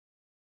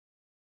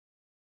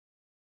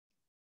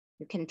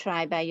 You can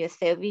try by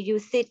yourself. If you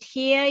sit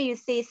here, you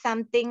see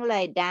something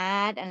like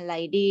that and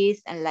like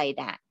this and like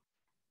that.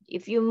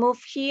 If you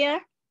move here,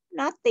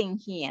 nothing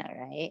here,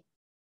 right?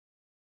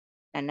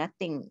 And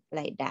nothing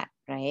like that,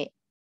 right?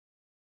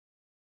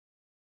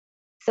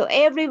 So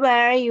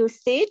everywhere you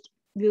sit,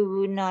 you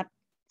will not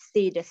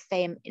see the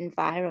same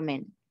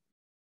environment,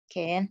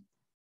 okay?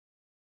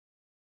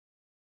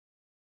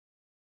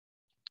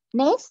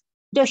 Next,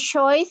 the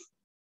choice,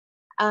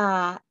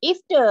 if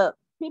the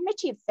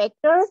primitive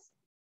vectors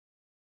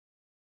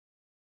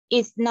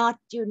is not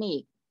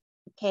unique,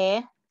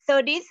 okay?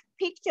 So this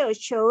picture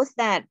shows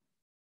that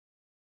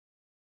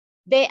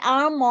there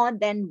are more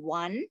than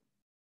one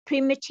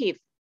primitive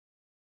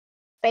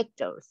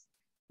vectors,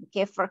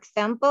 okay? For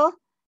example,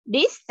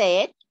 this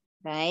set,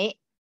 right?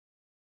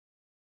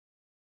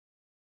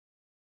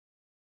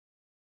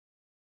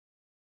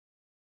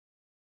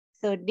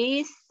 So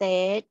this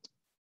set,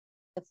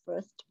 the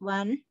first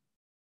one,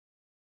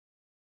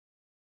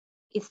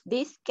 is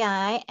this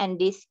guy and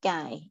this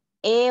guy,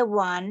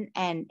 A1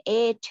 and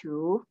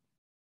A2.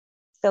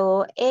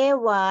 So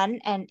A1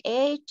 and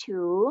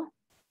A2,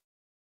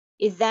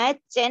 is that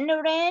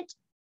generate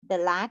the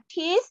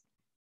lattice?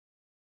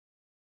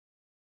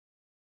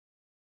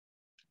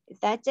 Is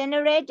that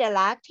generate the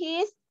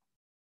lattice?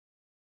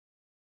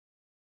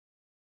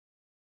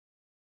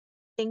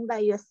 Think by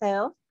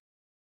yourself.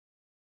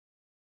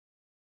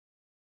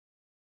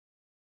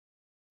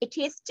 It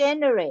is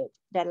generate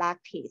the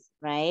lattice,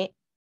 right?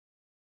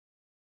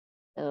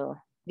 So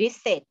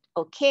this set,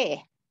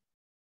 okay.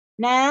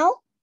 Now,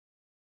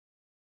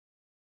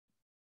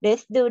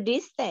 let's do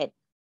this set.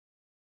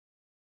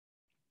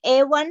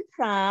 A1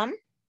 prime,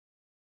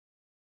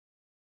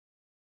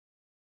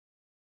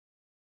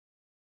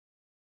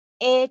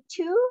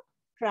 A2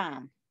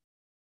 prime,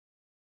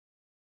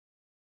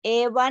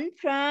 A1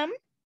 prime,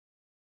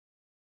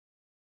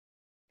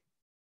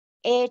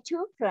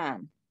 A2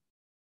 prime,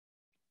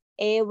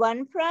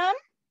 A1 prime,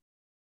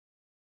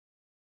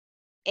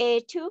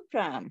 A2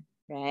 prime,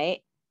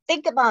 right?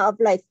 Think about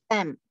like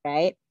stamp,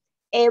 right?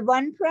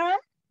 A1 prime,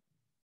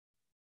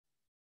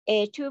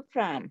 A2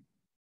 prime.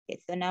 Okay,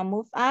 so now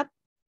move up.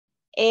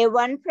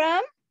 A1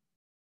 prime,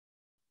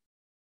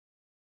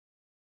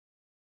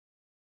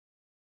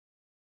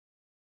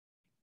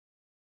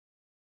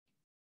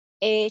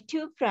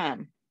 A2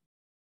 prime,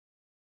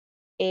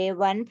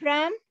 A1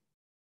 prime,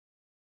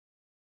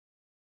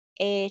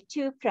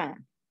 A2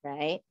 prime,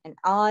 right? And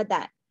all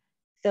that.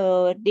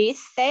 So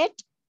this set,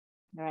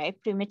 right,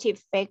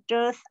 primitive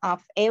vectors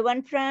of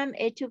A1 prime,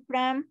 A2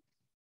 prime,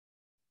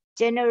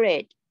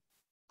 generate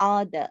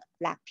all the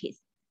lattice.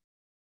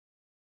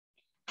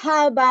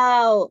 How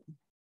about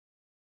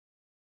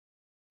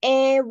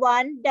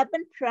A1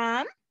 double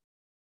prime,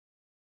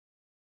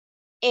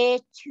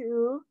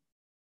 A2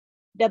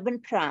 double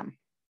prime?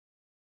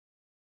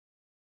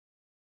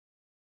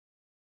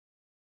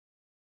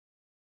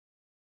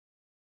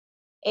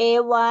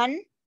 A1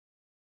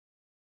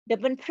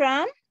 double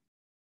prime,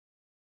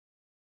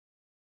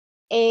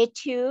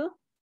 A2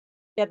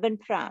 double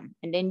prime.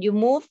 And then you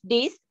move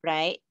this,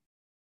 right,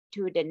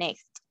 to the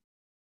next.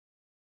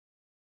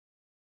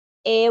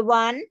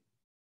 A1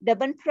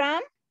 double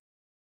prime,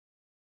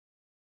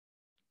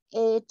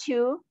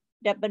 A2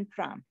 double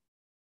prime.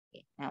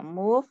 Okay, now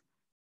move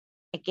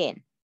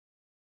again.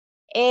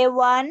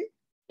 A1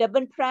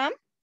 double prime,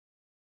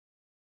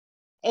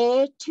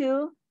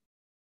 A2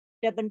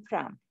 double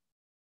prime.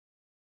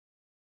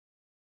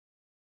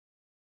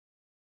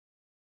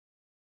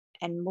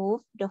 And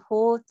move the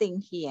whole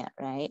thing here,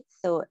 right?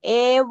 So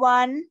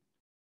A1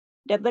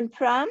 double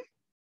prime,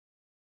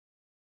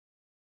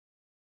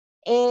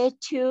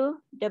 A2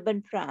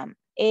 double prime,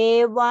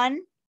 A1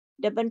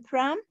 double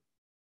prime,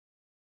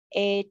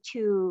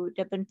 A2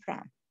 double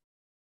prime.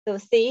 So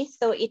see,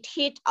 so it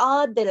hit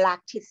all the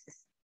lattices.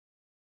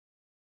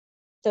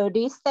 So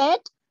this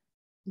set,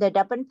 the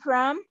double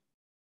prime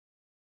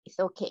is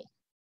okay.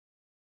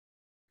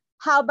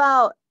 How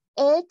about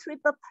A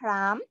triple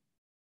prime,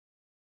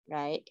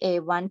 right?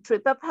 A1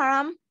 triple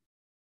prime,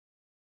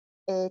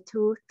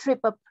 A2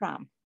 triple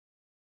prime.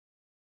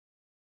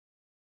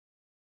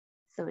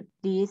 So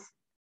this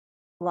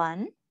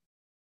one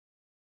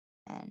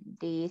and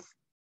this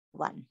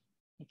one,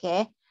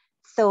 okay?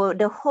 So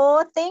the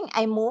whole thing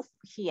I move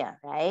here,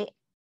 right?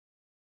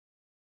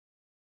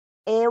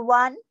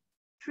 A1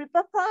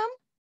 triple prime,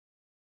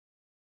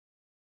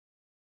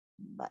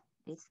 but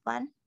this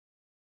one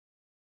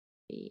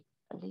be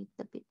a little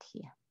bit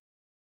here.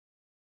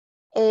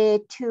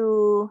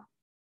 A2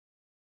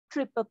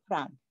 triple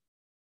prime.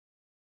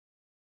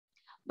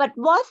 But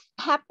what's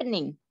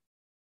happening?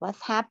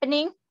 What's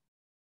happening?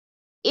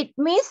 It's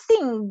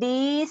missing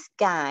this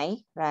guy,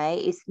 right?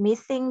 It's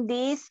missing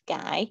this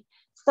guy.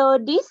 So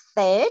this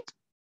set,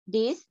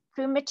 this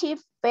primitive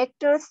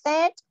vector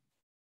set,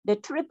 the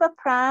triple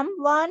prime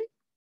one,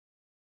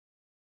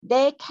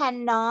 they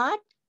cannot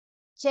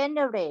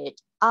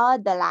generate all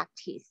the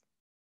lattice,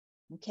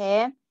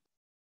 okay?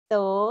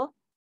 So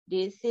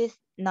this is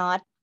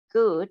not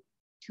good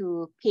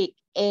to pick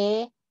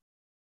a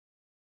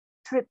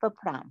triple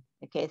prime,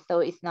 okay? So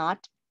it's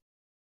not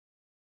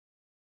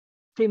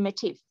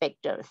primitive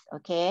vectors,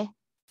 okay?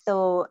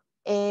 So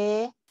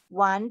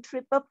A1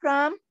 triple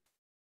prime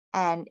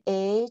and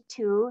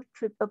A2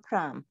 triple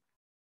prime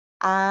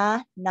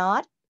are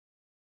not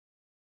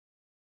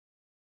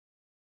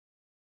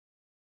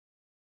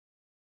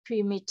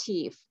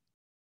primitive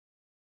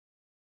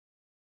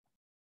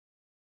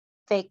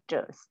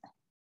vectors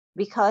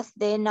because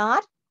they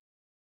not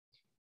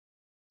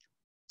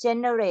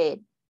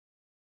generate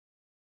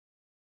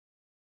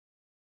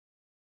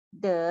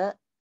the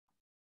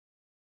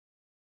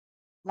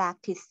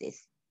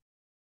lattices,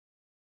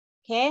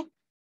 okay?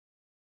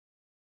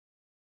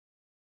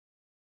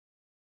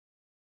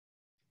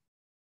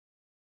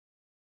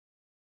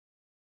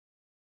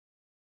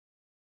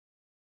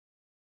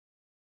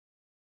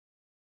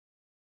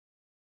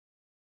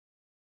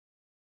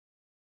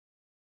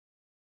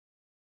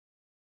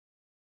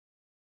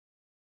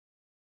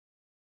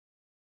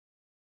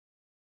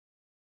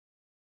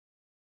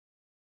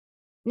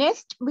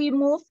 Next, we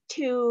move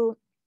to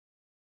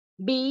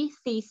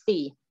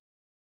BCC.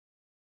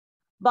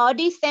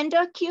 Body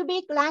center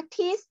cubic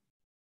lattice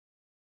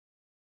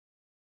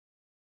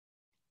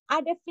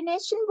are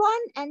definition 1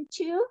 and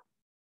 2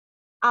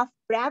 of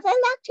Bravais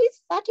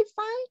lattice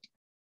certified.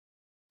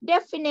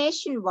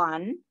 Definition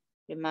 1,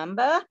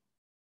 remember,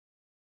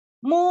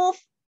 move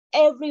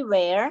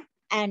everywhere.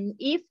 And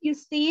if you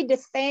see the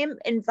same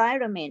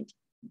environment,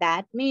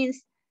 that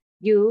means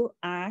you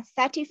are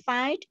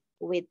satisfied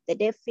with the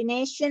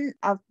definition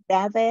of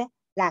Bravais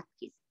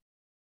lattice.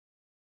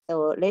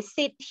 So let's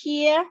sit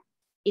here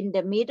in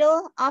the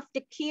middle of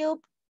the cube.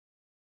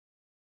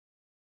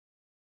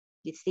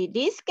 You see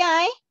this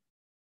guy,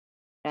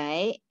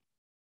 right?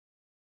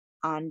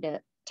 On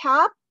the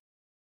top,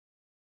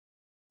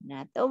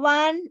 another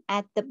one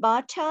at the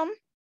bottom.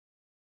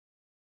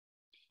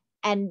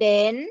 And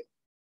then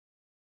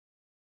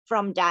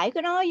from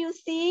diagonal, you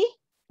see,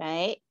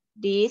 right?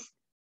 These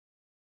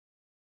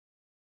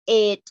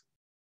 8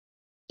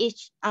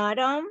 each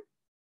atom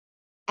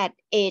at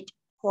 8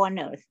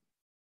 corners.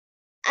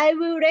 I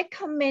will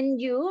recommend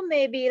you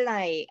maybe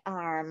like,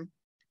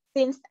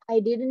 since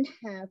I didn't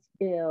have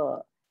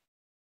the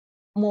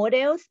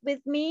models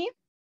with me,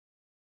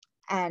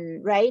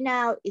 and right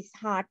now it's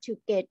hard to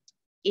get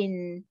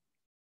in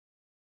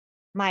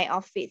my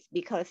office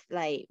because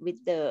like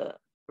with the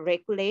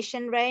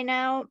regulation right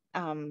now,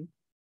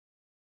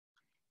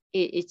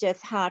 it's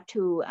just hard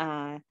to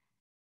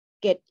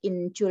get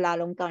in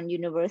Chulalongkorn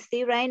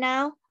University right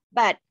now.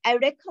 But I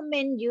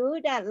recommend you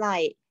that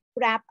like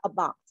grab a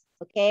box,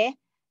 okay?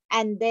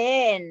 And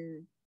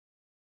then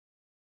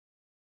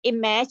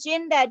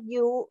imagine that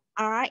you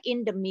are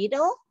in the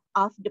middle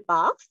of the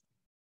box,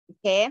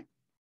 okay?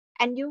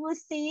 And you will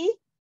see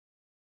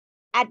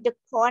at the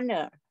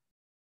corner,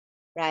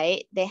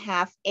 right? They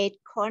have 8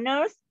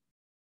 corners,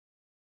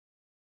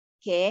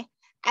 okay?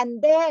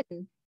 And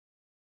then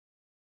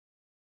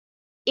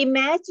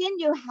imagine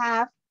you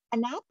have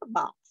another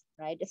box,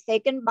 right? The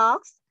second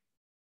box,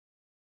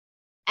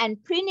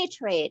 and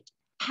penetrate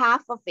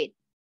half of it,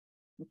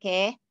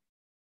 okay?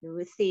 You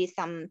will see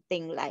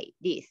something like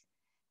this.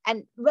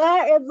 And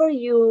wherever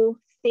you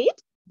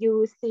sit, you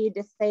will see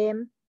the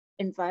same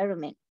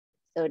environment.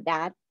 So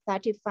that's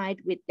certified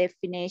with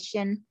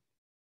definition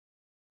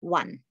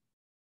 1.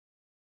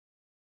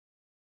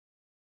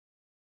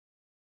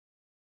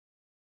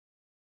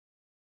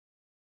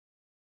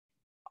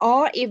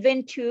 Or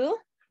even 2,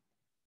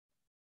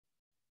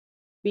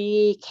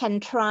 we can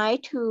try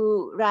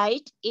to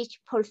write each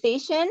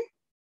position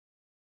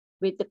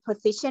with the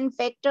position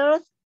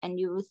vectors, and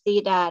you will see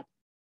that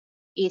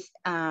is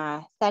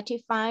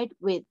certified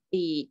with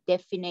the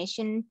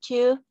definition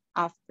 2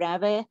 of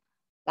Bravais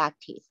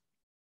lattice.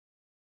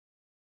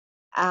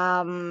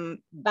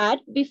 But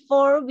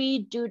before we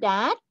do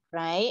that,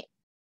 right,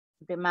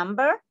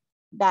 remember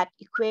that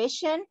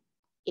equation,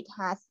 it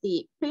has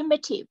the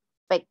primitive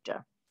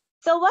vector.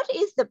 So what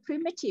is the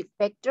primitive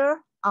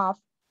vector of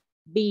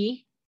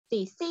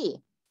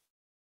BCC?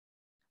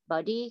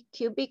 Body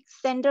cubic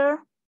center,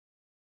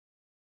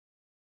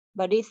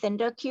 body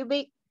center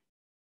cubic.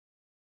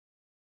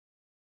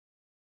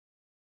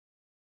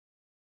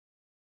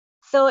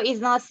 So it's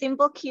not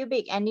simple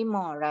cubic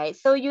anymore, right?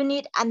 So you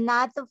need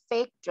another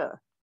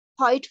vector,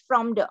 point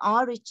from the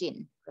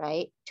origin,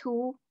 right,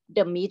 to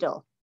the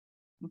middle,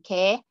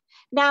 okay?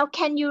 Now,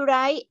 can you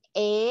write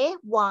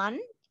A1,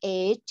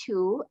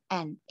 A2,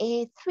 and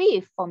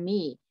A3 for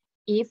me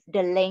if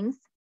the length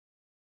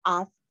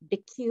of the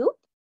cube,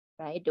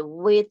 right, the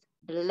width,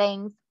 the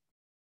length,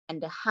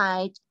 and the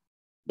height,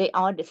 they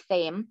are the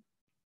same,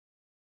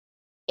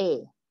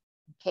 A,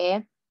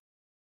 okay?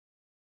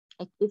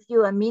 I give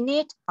you a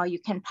minute, or you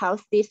can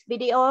pause this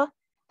video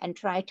and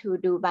try to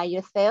do by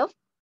yourself,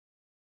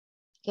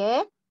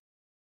 okay?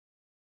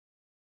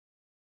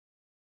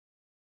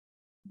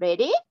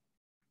 Ready?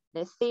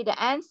 Let's see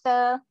the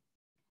answer.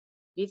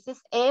 This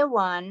is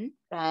A1,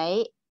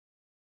 right?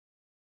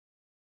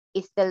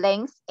 It's the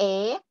length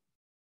A,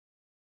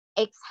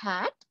 X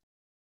hat,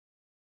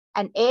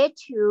 and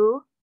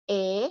A2,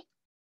 A,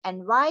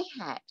 and Y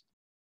hat,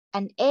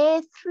 and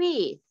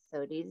A3.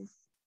 So this is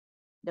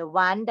the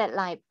one that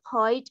like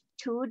point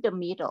to the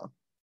middle.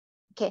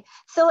 Okay,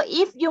 so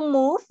if you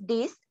move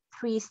these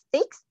 3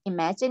 sticks,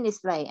 imagine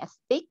it's like a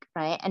stick,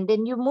 right? And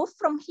then you move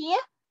from here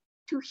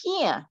to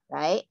here,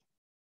 right?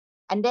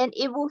 And then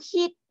it will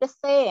hit the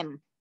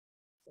same.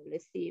 So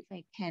let's see if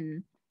I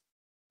can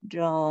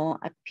draw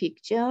a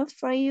picture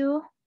for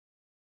you.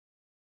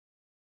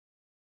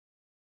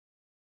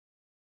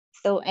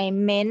 So I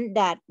meant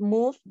that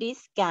move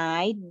this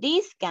guy,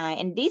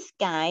 and this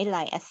guy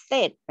like a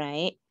set,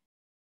 right?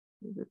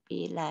 It would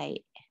be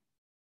like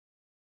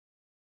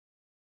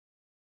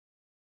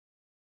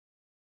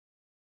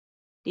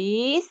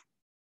this.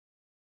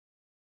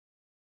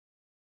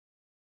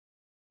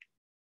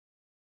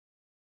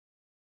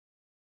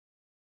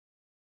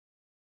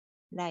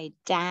 Like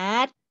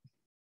that.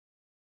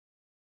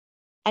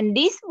 And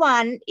this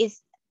one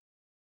is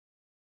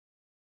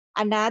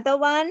another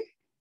one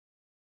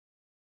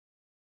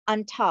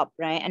on top,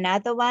 right?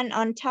 Another one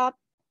on top.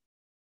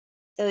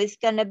 So it's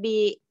gonna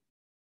be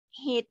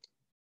hit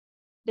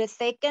the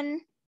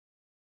second,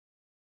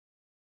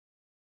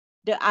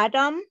 the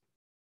atom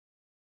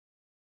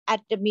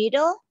at the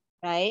middle,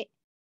 right?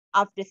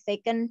 Of the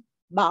second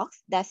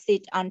box that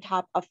sits on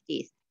top of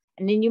this.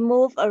 And then you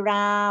move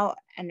around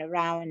and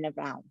around and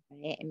around,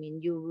 right? I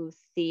mean, you will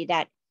see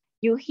that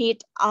you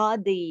hit all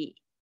the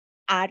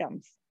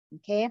atoms,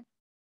 okay?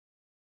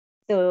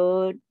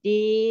 So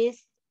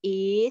this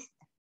is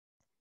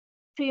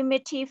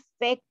primitive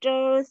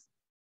vectors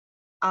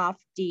of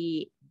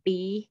the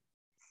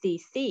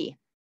BCC.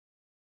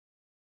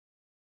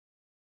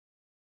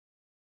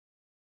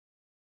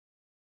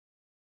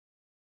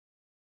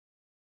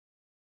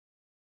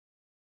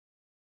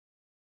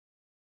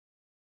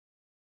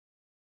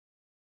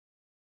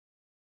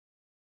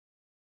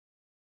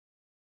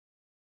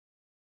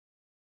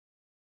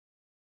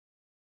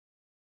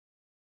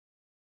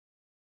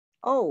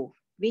 Oh,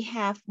 we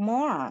have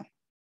more,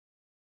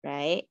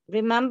 right?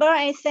 Remember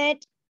I said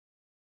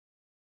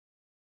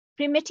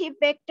primitive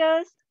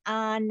vectors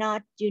are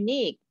not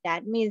unique.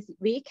 That means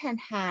we can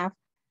have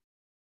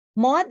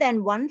more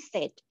than one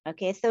set,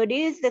 okay? So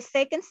this is the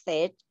second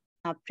set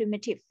of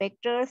primitive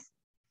vectors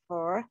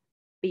for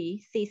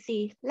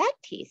BCC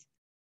lattice.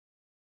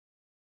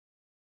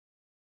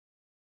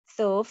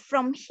 So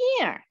from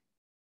here,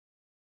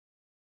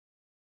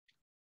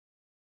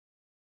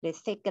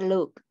 let's take a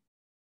look.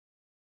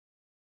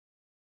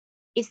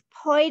 It's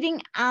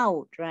pointing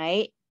out,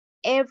 right?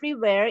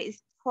 Everywhere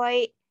is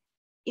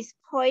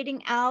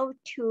pointing out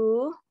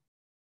to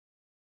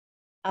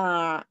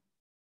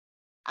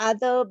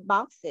other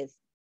boxes.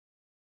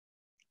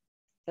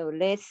 So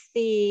let's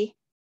see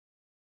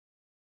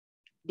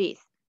this.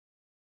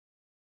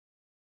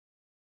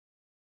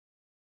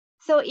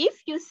 So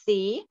if you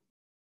see,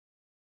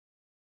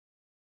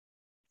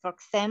 for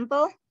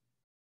example,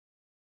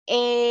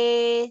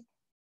 A3,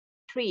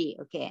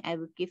 okay, I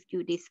will give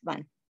you this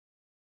one.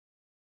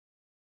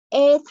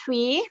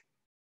 A3,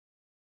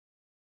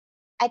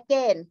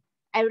 again,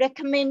 I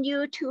recommend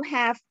you to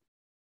have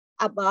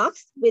a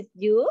box with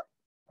you,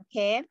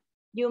 okay?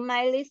 You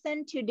might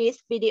listen to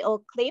this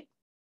video clip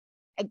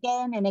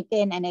again and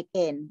again and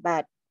again,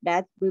 but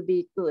that will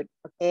be good,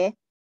 okay?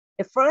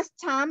 The first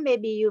time,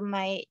 maybe you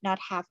might not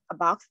have a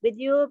box with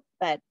you,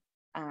 but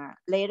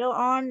later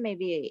on,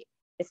 maybe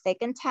the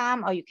second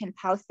time, or you can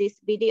pause this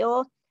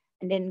video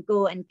and then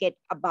go and get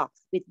a box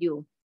with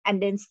you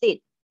and then sit.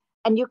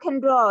 And you can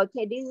draw,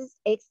 okay, this is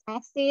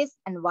x-axis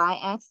and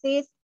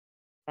y-axis,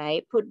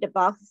 right? Put the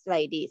boxes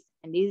like this,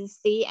 and this is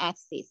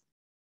z-axis.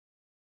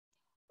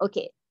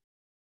 Okay,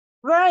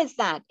 where is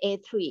that,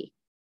 A3?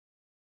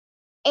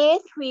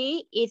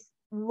 A3 is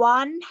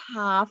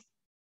 1/2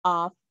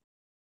 of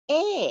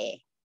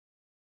A,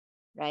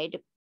 right?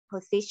 The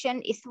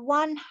position is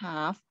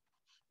 1/2,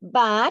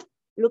 but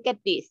look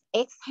at this,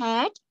 x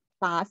hat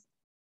plus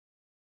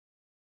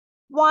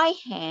y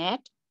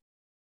hat,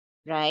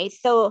 right?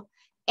 So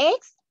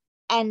x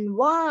and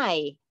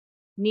y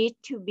need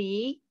to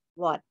be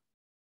what?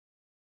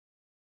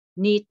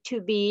 Need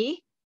to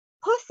be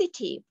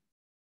positive,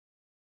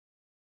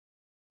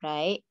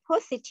 right?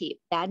 Positive,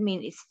 that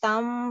means it's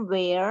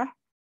somewhere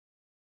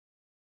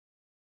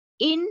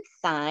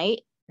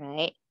inside,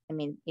 right? I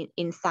mean,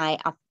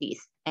 inside of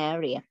this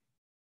area.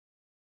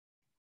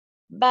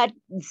 But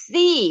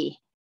Z,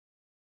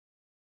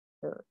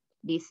 so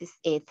this is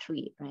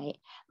A3, right?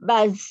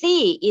 But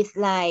Z is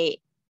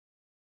like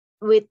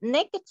with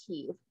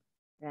negative,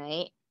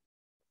 right?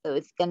 So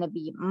it's gonna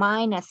be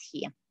minus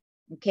here,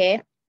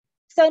 okay?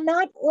 So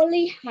not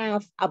only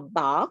have a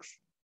box,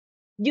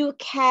 you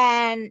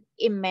can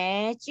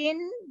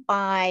imagine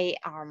by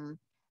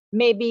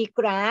maybe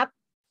grab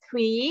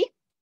 3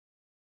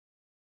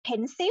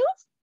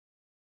 pencils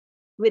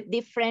with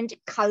different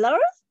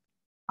colors,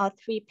 or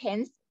 3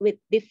 pens with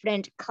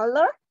different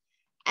color,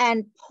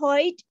 and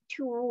point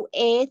to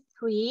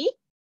A3,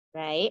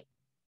 right?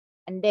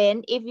 And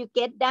then if you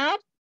get that,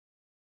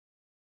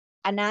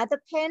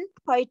 another pen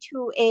point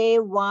to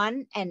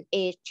A1 and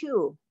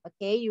A2,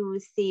 okay? You will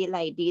see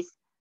like this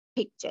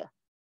picture.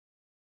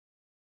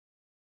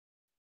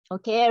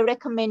 Okay, I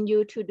recommend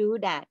you to do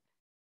that.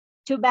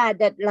 Too bad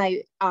that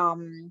like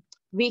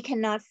we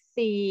cannot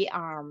see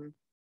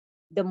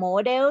the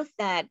models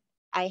that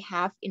I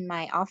have in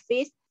my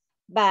office,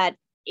 but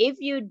if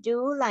you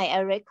do, like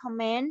I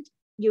recommend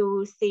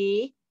you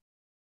see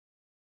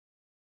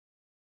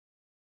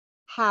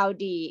how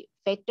the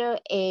vector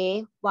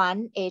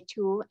A1,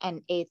 A2,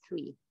 and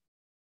A3.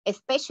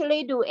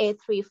 Especially do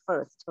A3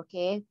 first,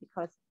 okay?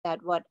 Because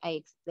that's what I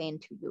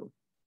explained to you.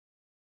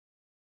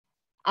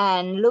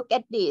 And look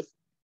at this.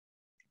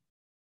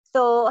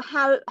 So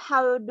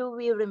how do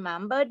we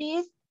remember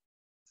this?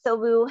 So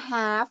we'll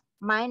have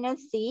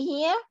minus Z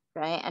here,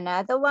 right?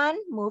 Another one,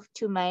 move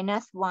to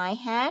minus Y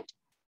hat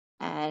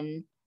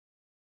and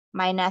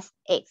minus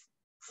X.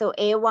 So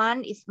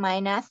A1 is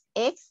minus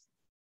X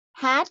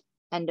hat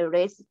and the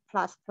rest is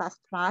plus, plus,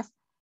 plus.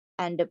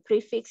 And the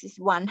prefix is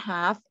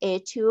 1/2.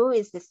 A2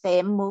 is the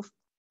same, move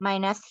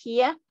minus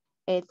here.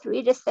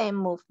 A3 the same,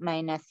 move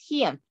minus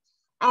here.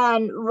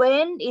 And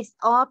when it's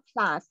all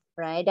plus,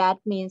 right, that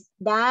means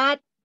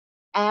that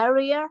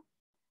area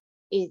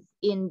is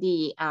in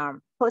the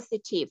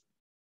positive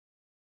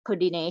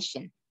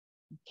coordination,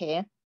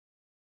 okay?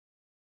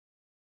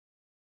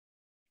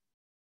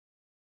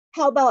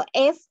 How about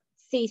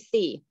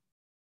FCC?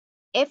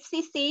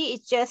 FCC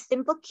is just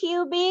simple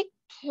cubic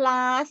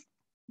plus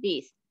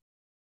this.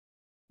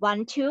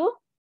 1, 2,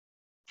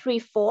 3,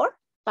 4,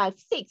 5,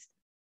 6,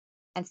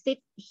 and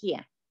sit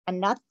here, and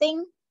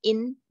nothing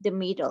in the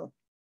middle,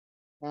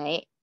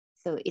 right?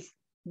 So it's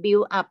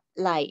built up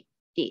like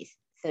this.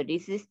 So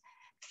this is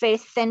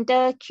face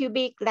center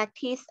cubic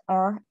lattice,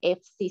 or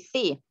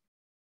FCC.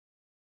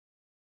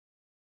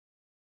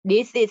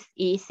 This is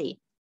easy.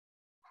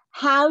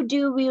 How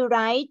do we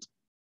write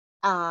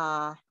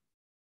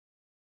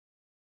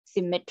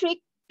symmetric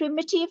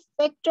primitive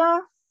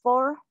vector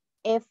for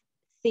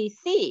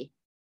FCC?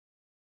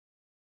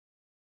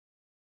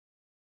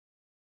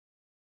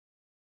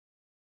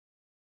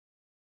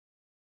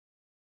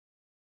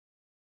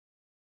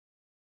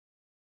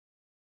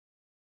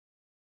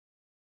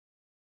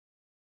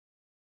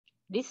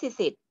 This is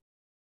it,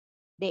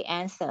 the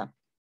answer.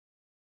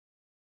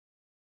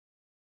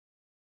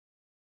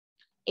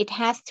 It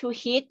has to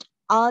hit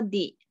all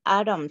the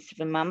atoms,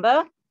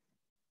 remember?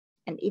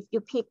 And if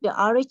you pick the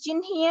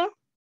origin here,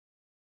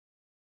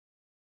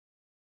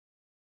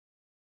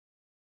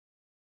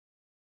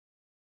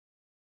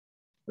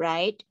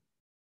 right,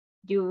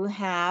 you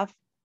have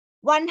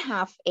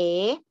 1/2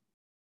 A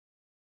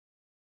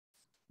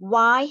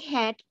y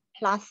hat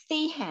plus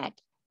c hat.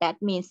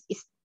 That means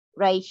it's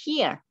right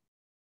here.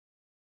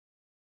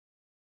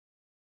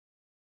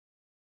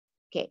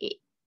 Okay,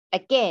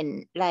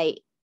 again,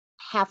 like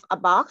have a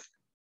box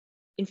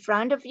in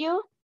front of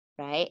you,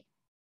 right?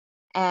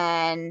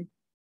 And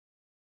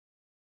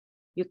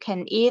you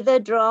can either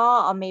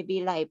draw or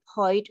maybe like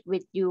point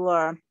with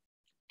your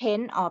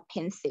pen or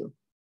pencil.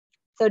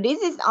 So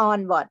this is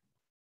on what?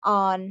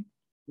 On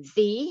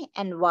Z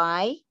and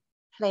Y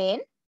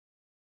plane.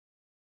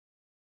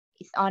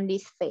 It's on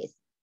this face.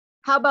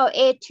 How about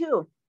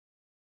A2?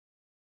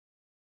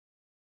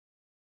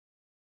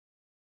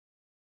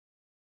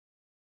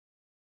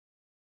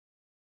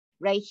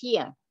 Right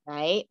here,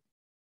 right?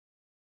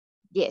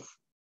 Yes.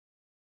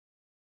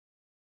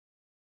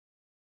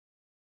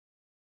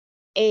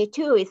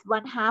 A2 is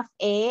 1/2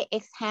 A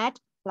x hat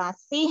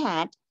plus c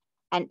hat,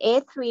 and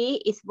A3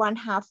 is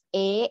 1/2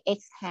 A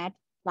x hat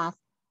plus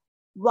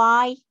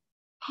y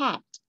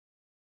hat.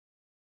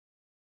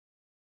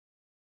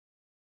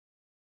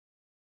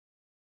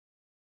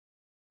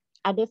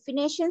 Are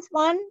definitions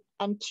 1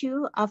 and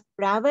 2 of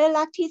Bravais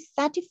lattice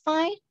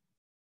satisfied?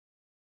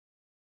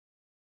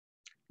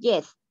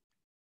 Yes.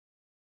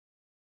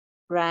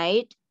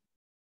 Right.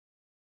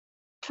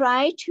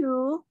 Try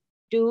to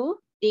do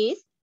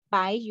this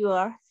by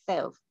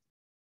yourself.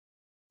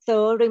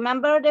 So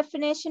remember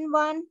definition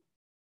 1,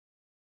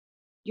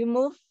 you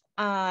move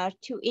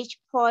to each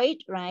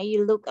point, right?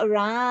 You look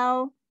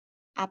around,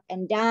 up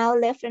and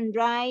down, left and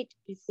right,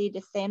 you see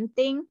the same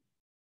thing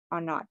or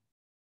not.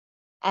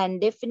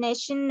 And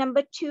definition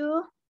number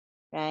 2,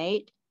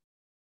 right?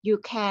 You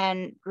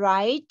can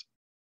write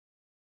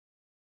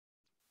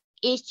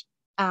each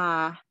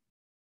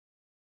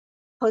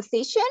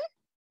position,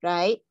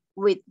 right?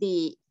 With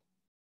the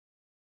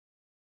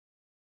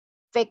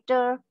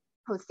vector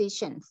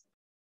positions,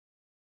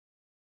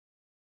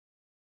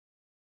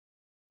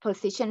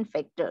 position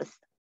vectors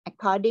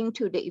according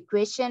to the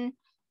equation.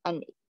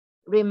 And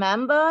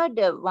remember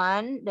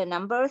the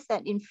numbers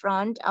that in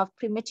front of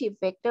primitive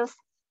vectors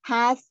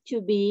has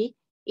to be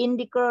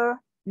integer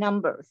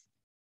numbers.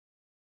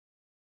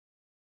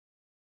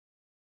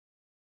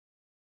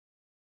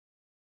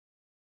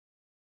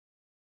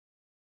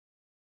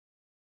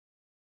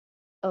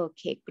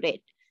 Okay,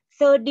 great.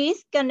 So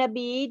this gonna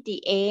be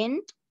the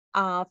end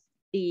of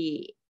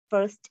the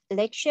first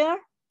lecture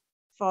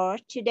for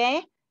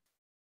today.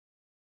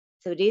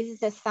 So this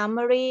is a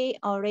summary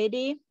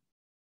already.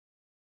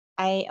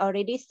 I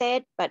already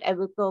said, but I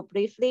will go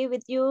briefly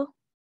with you.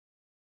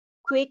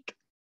 Quick.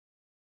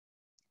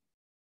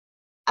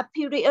 A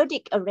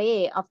periodic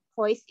array of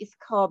points is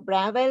called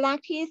Bravais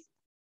lattice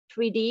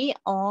 3D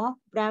or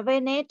Bravais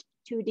net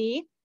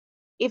 2D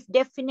if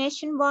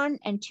definition 1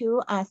 and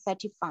 2 are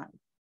satisfied.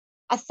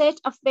 A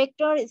set of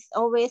vectors is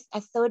always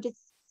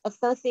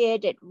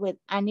associated with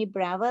any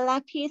Bravais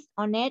lattice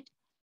or net.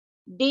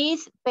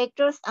 These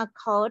vectors are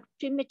called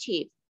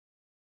primitive.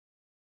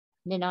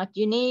 They're not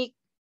unique,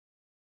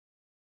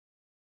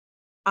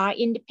 are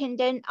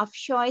independent of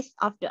choice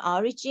of the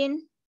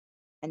origin,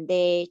 and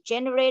they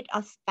generate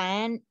or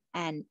span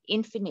an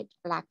infinite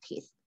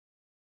lattice.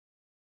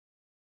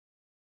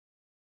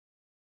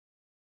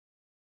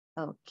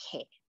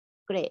 Okay,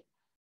 great.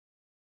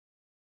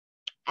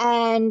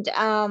 And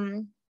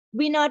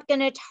we're not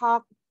gonna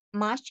talk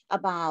much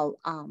about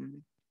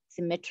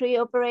symmetry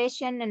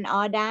operation and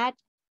all that,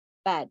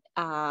 but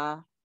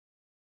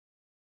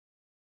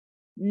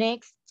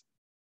next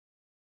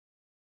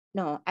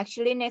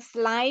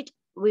slide,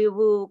 we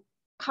will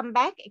come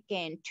back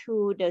again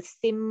to the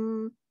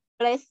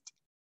simplest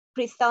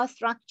crystal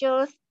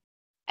structures,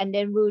 and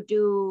then we'll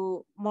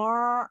do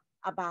more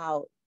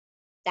about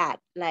that,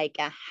 like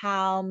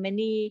how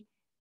many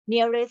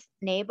nearest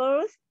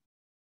neighbors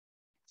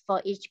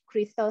for each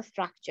crystal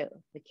structure.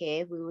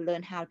 Okay, we will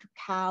learn how to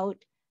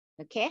count.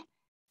 Okay,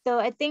 so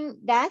I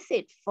think that's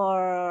it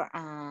for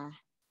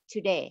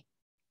today.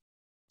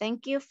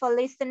 Thank you for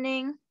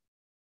listening.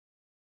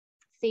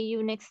 See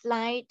you next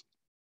slide.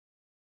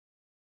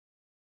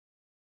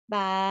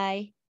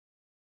 Bye.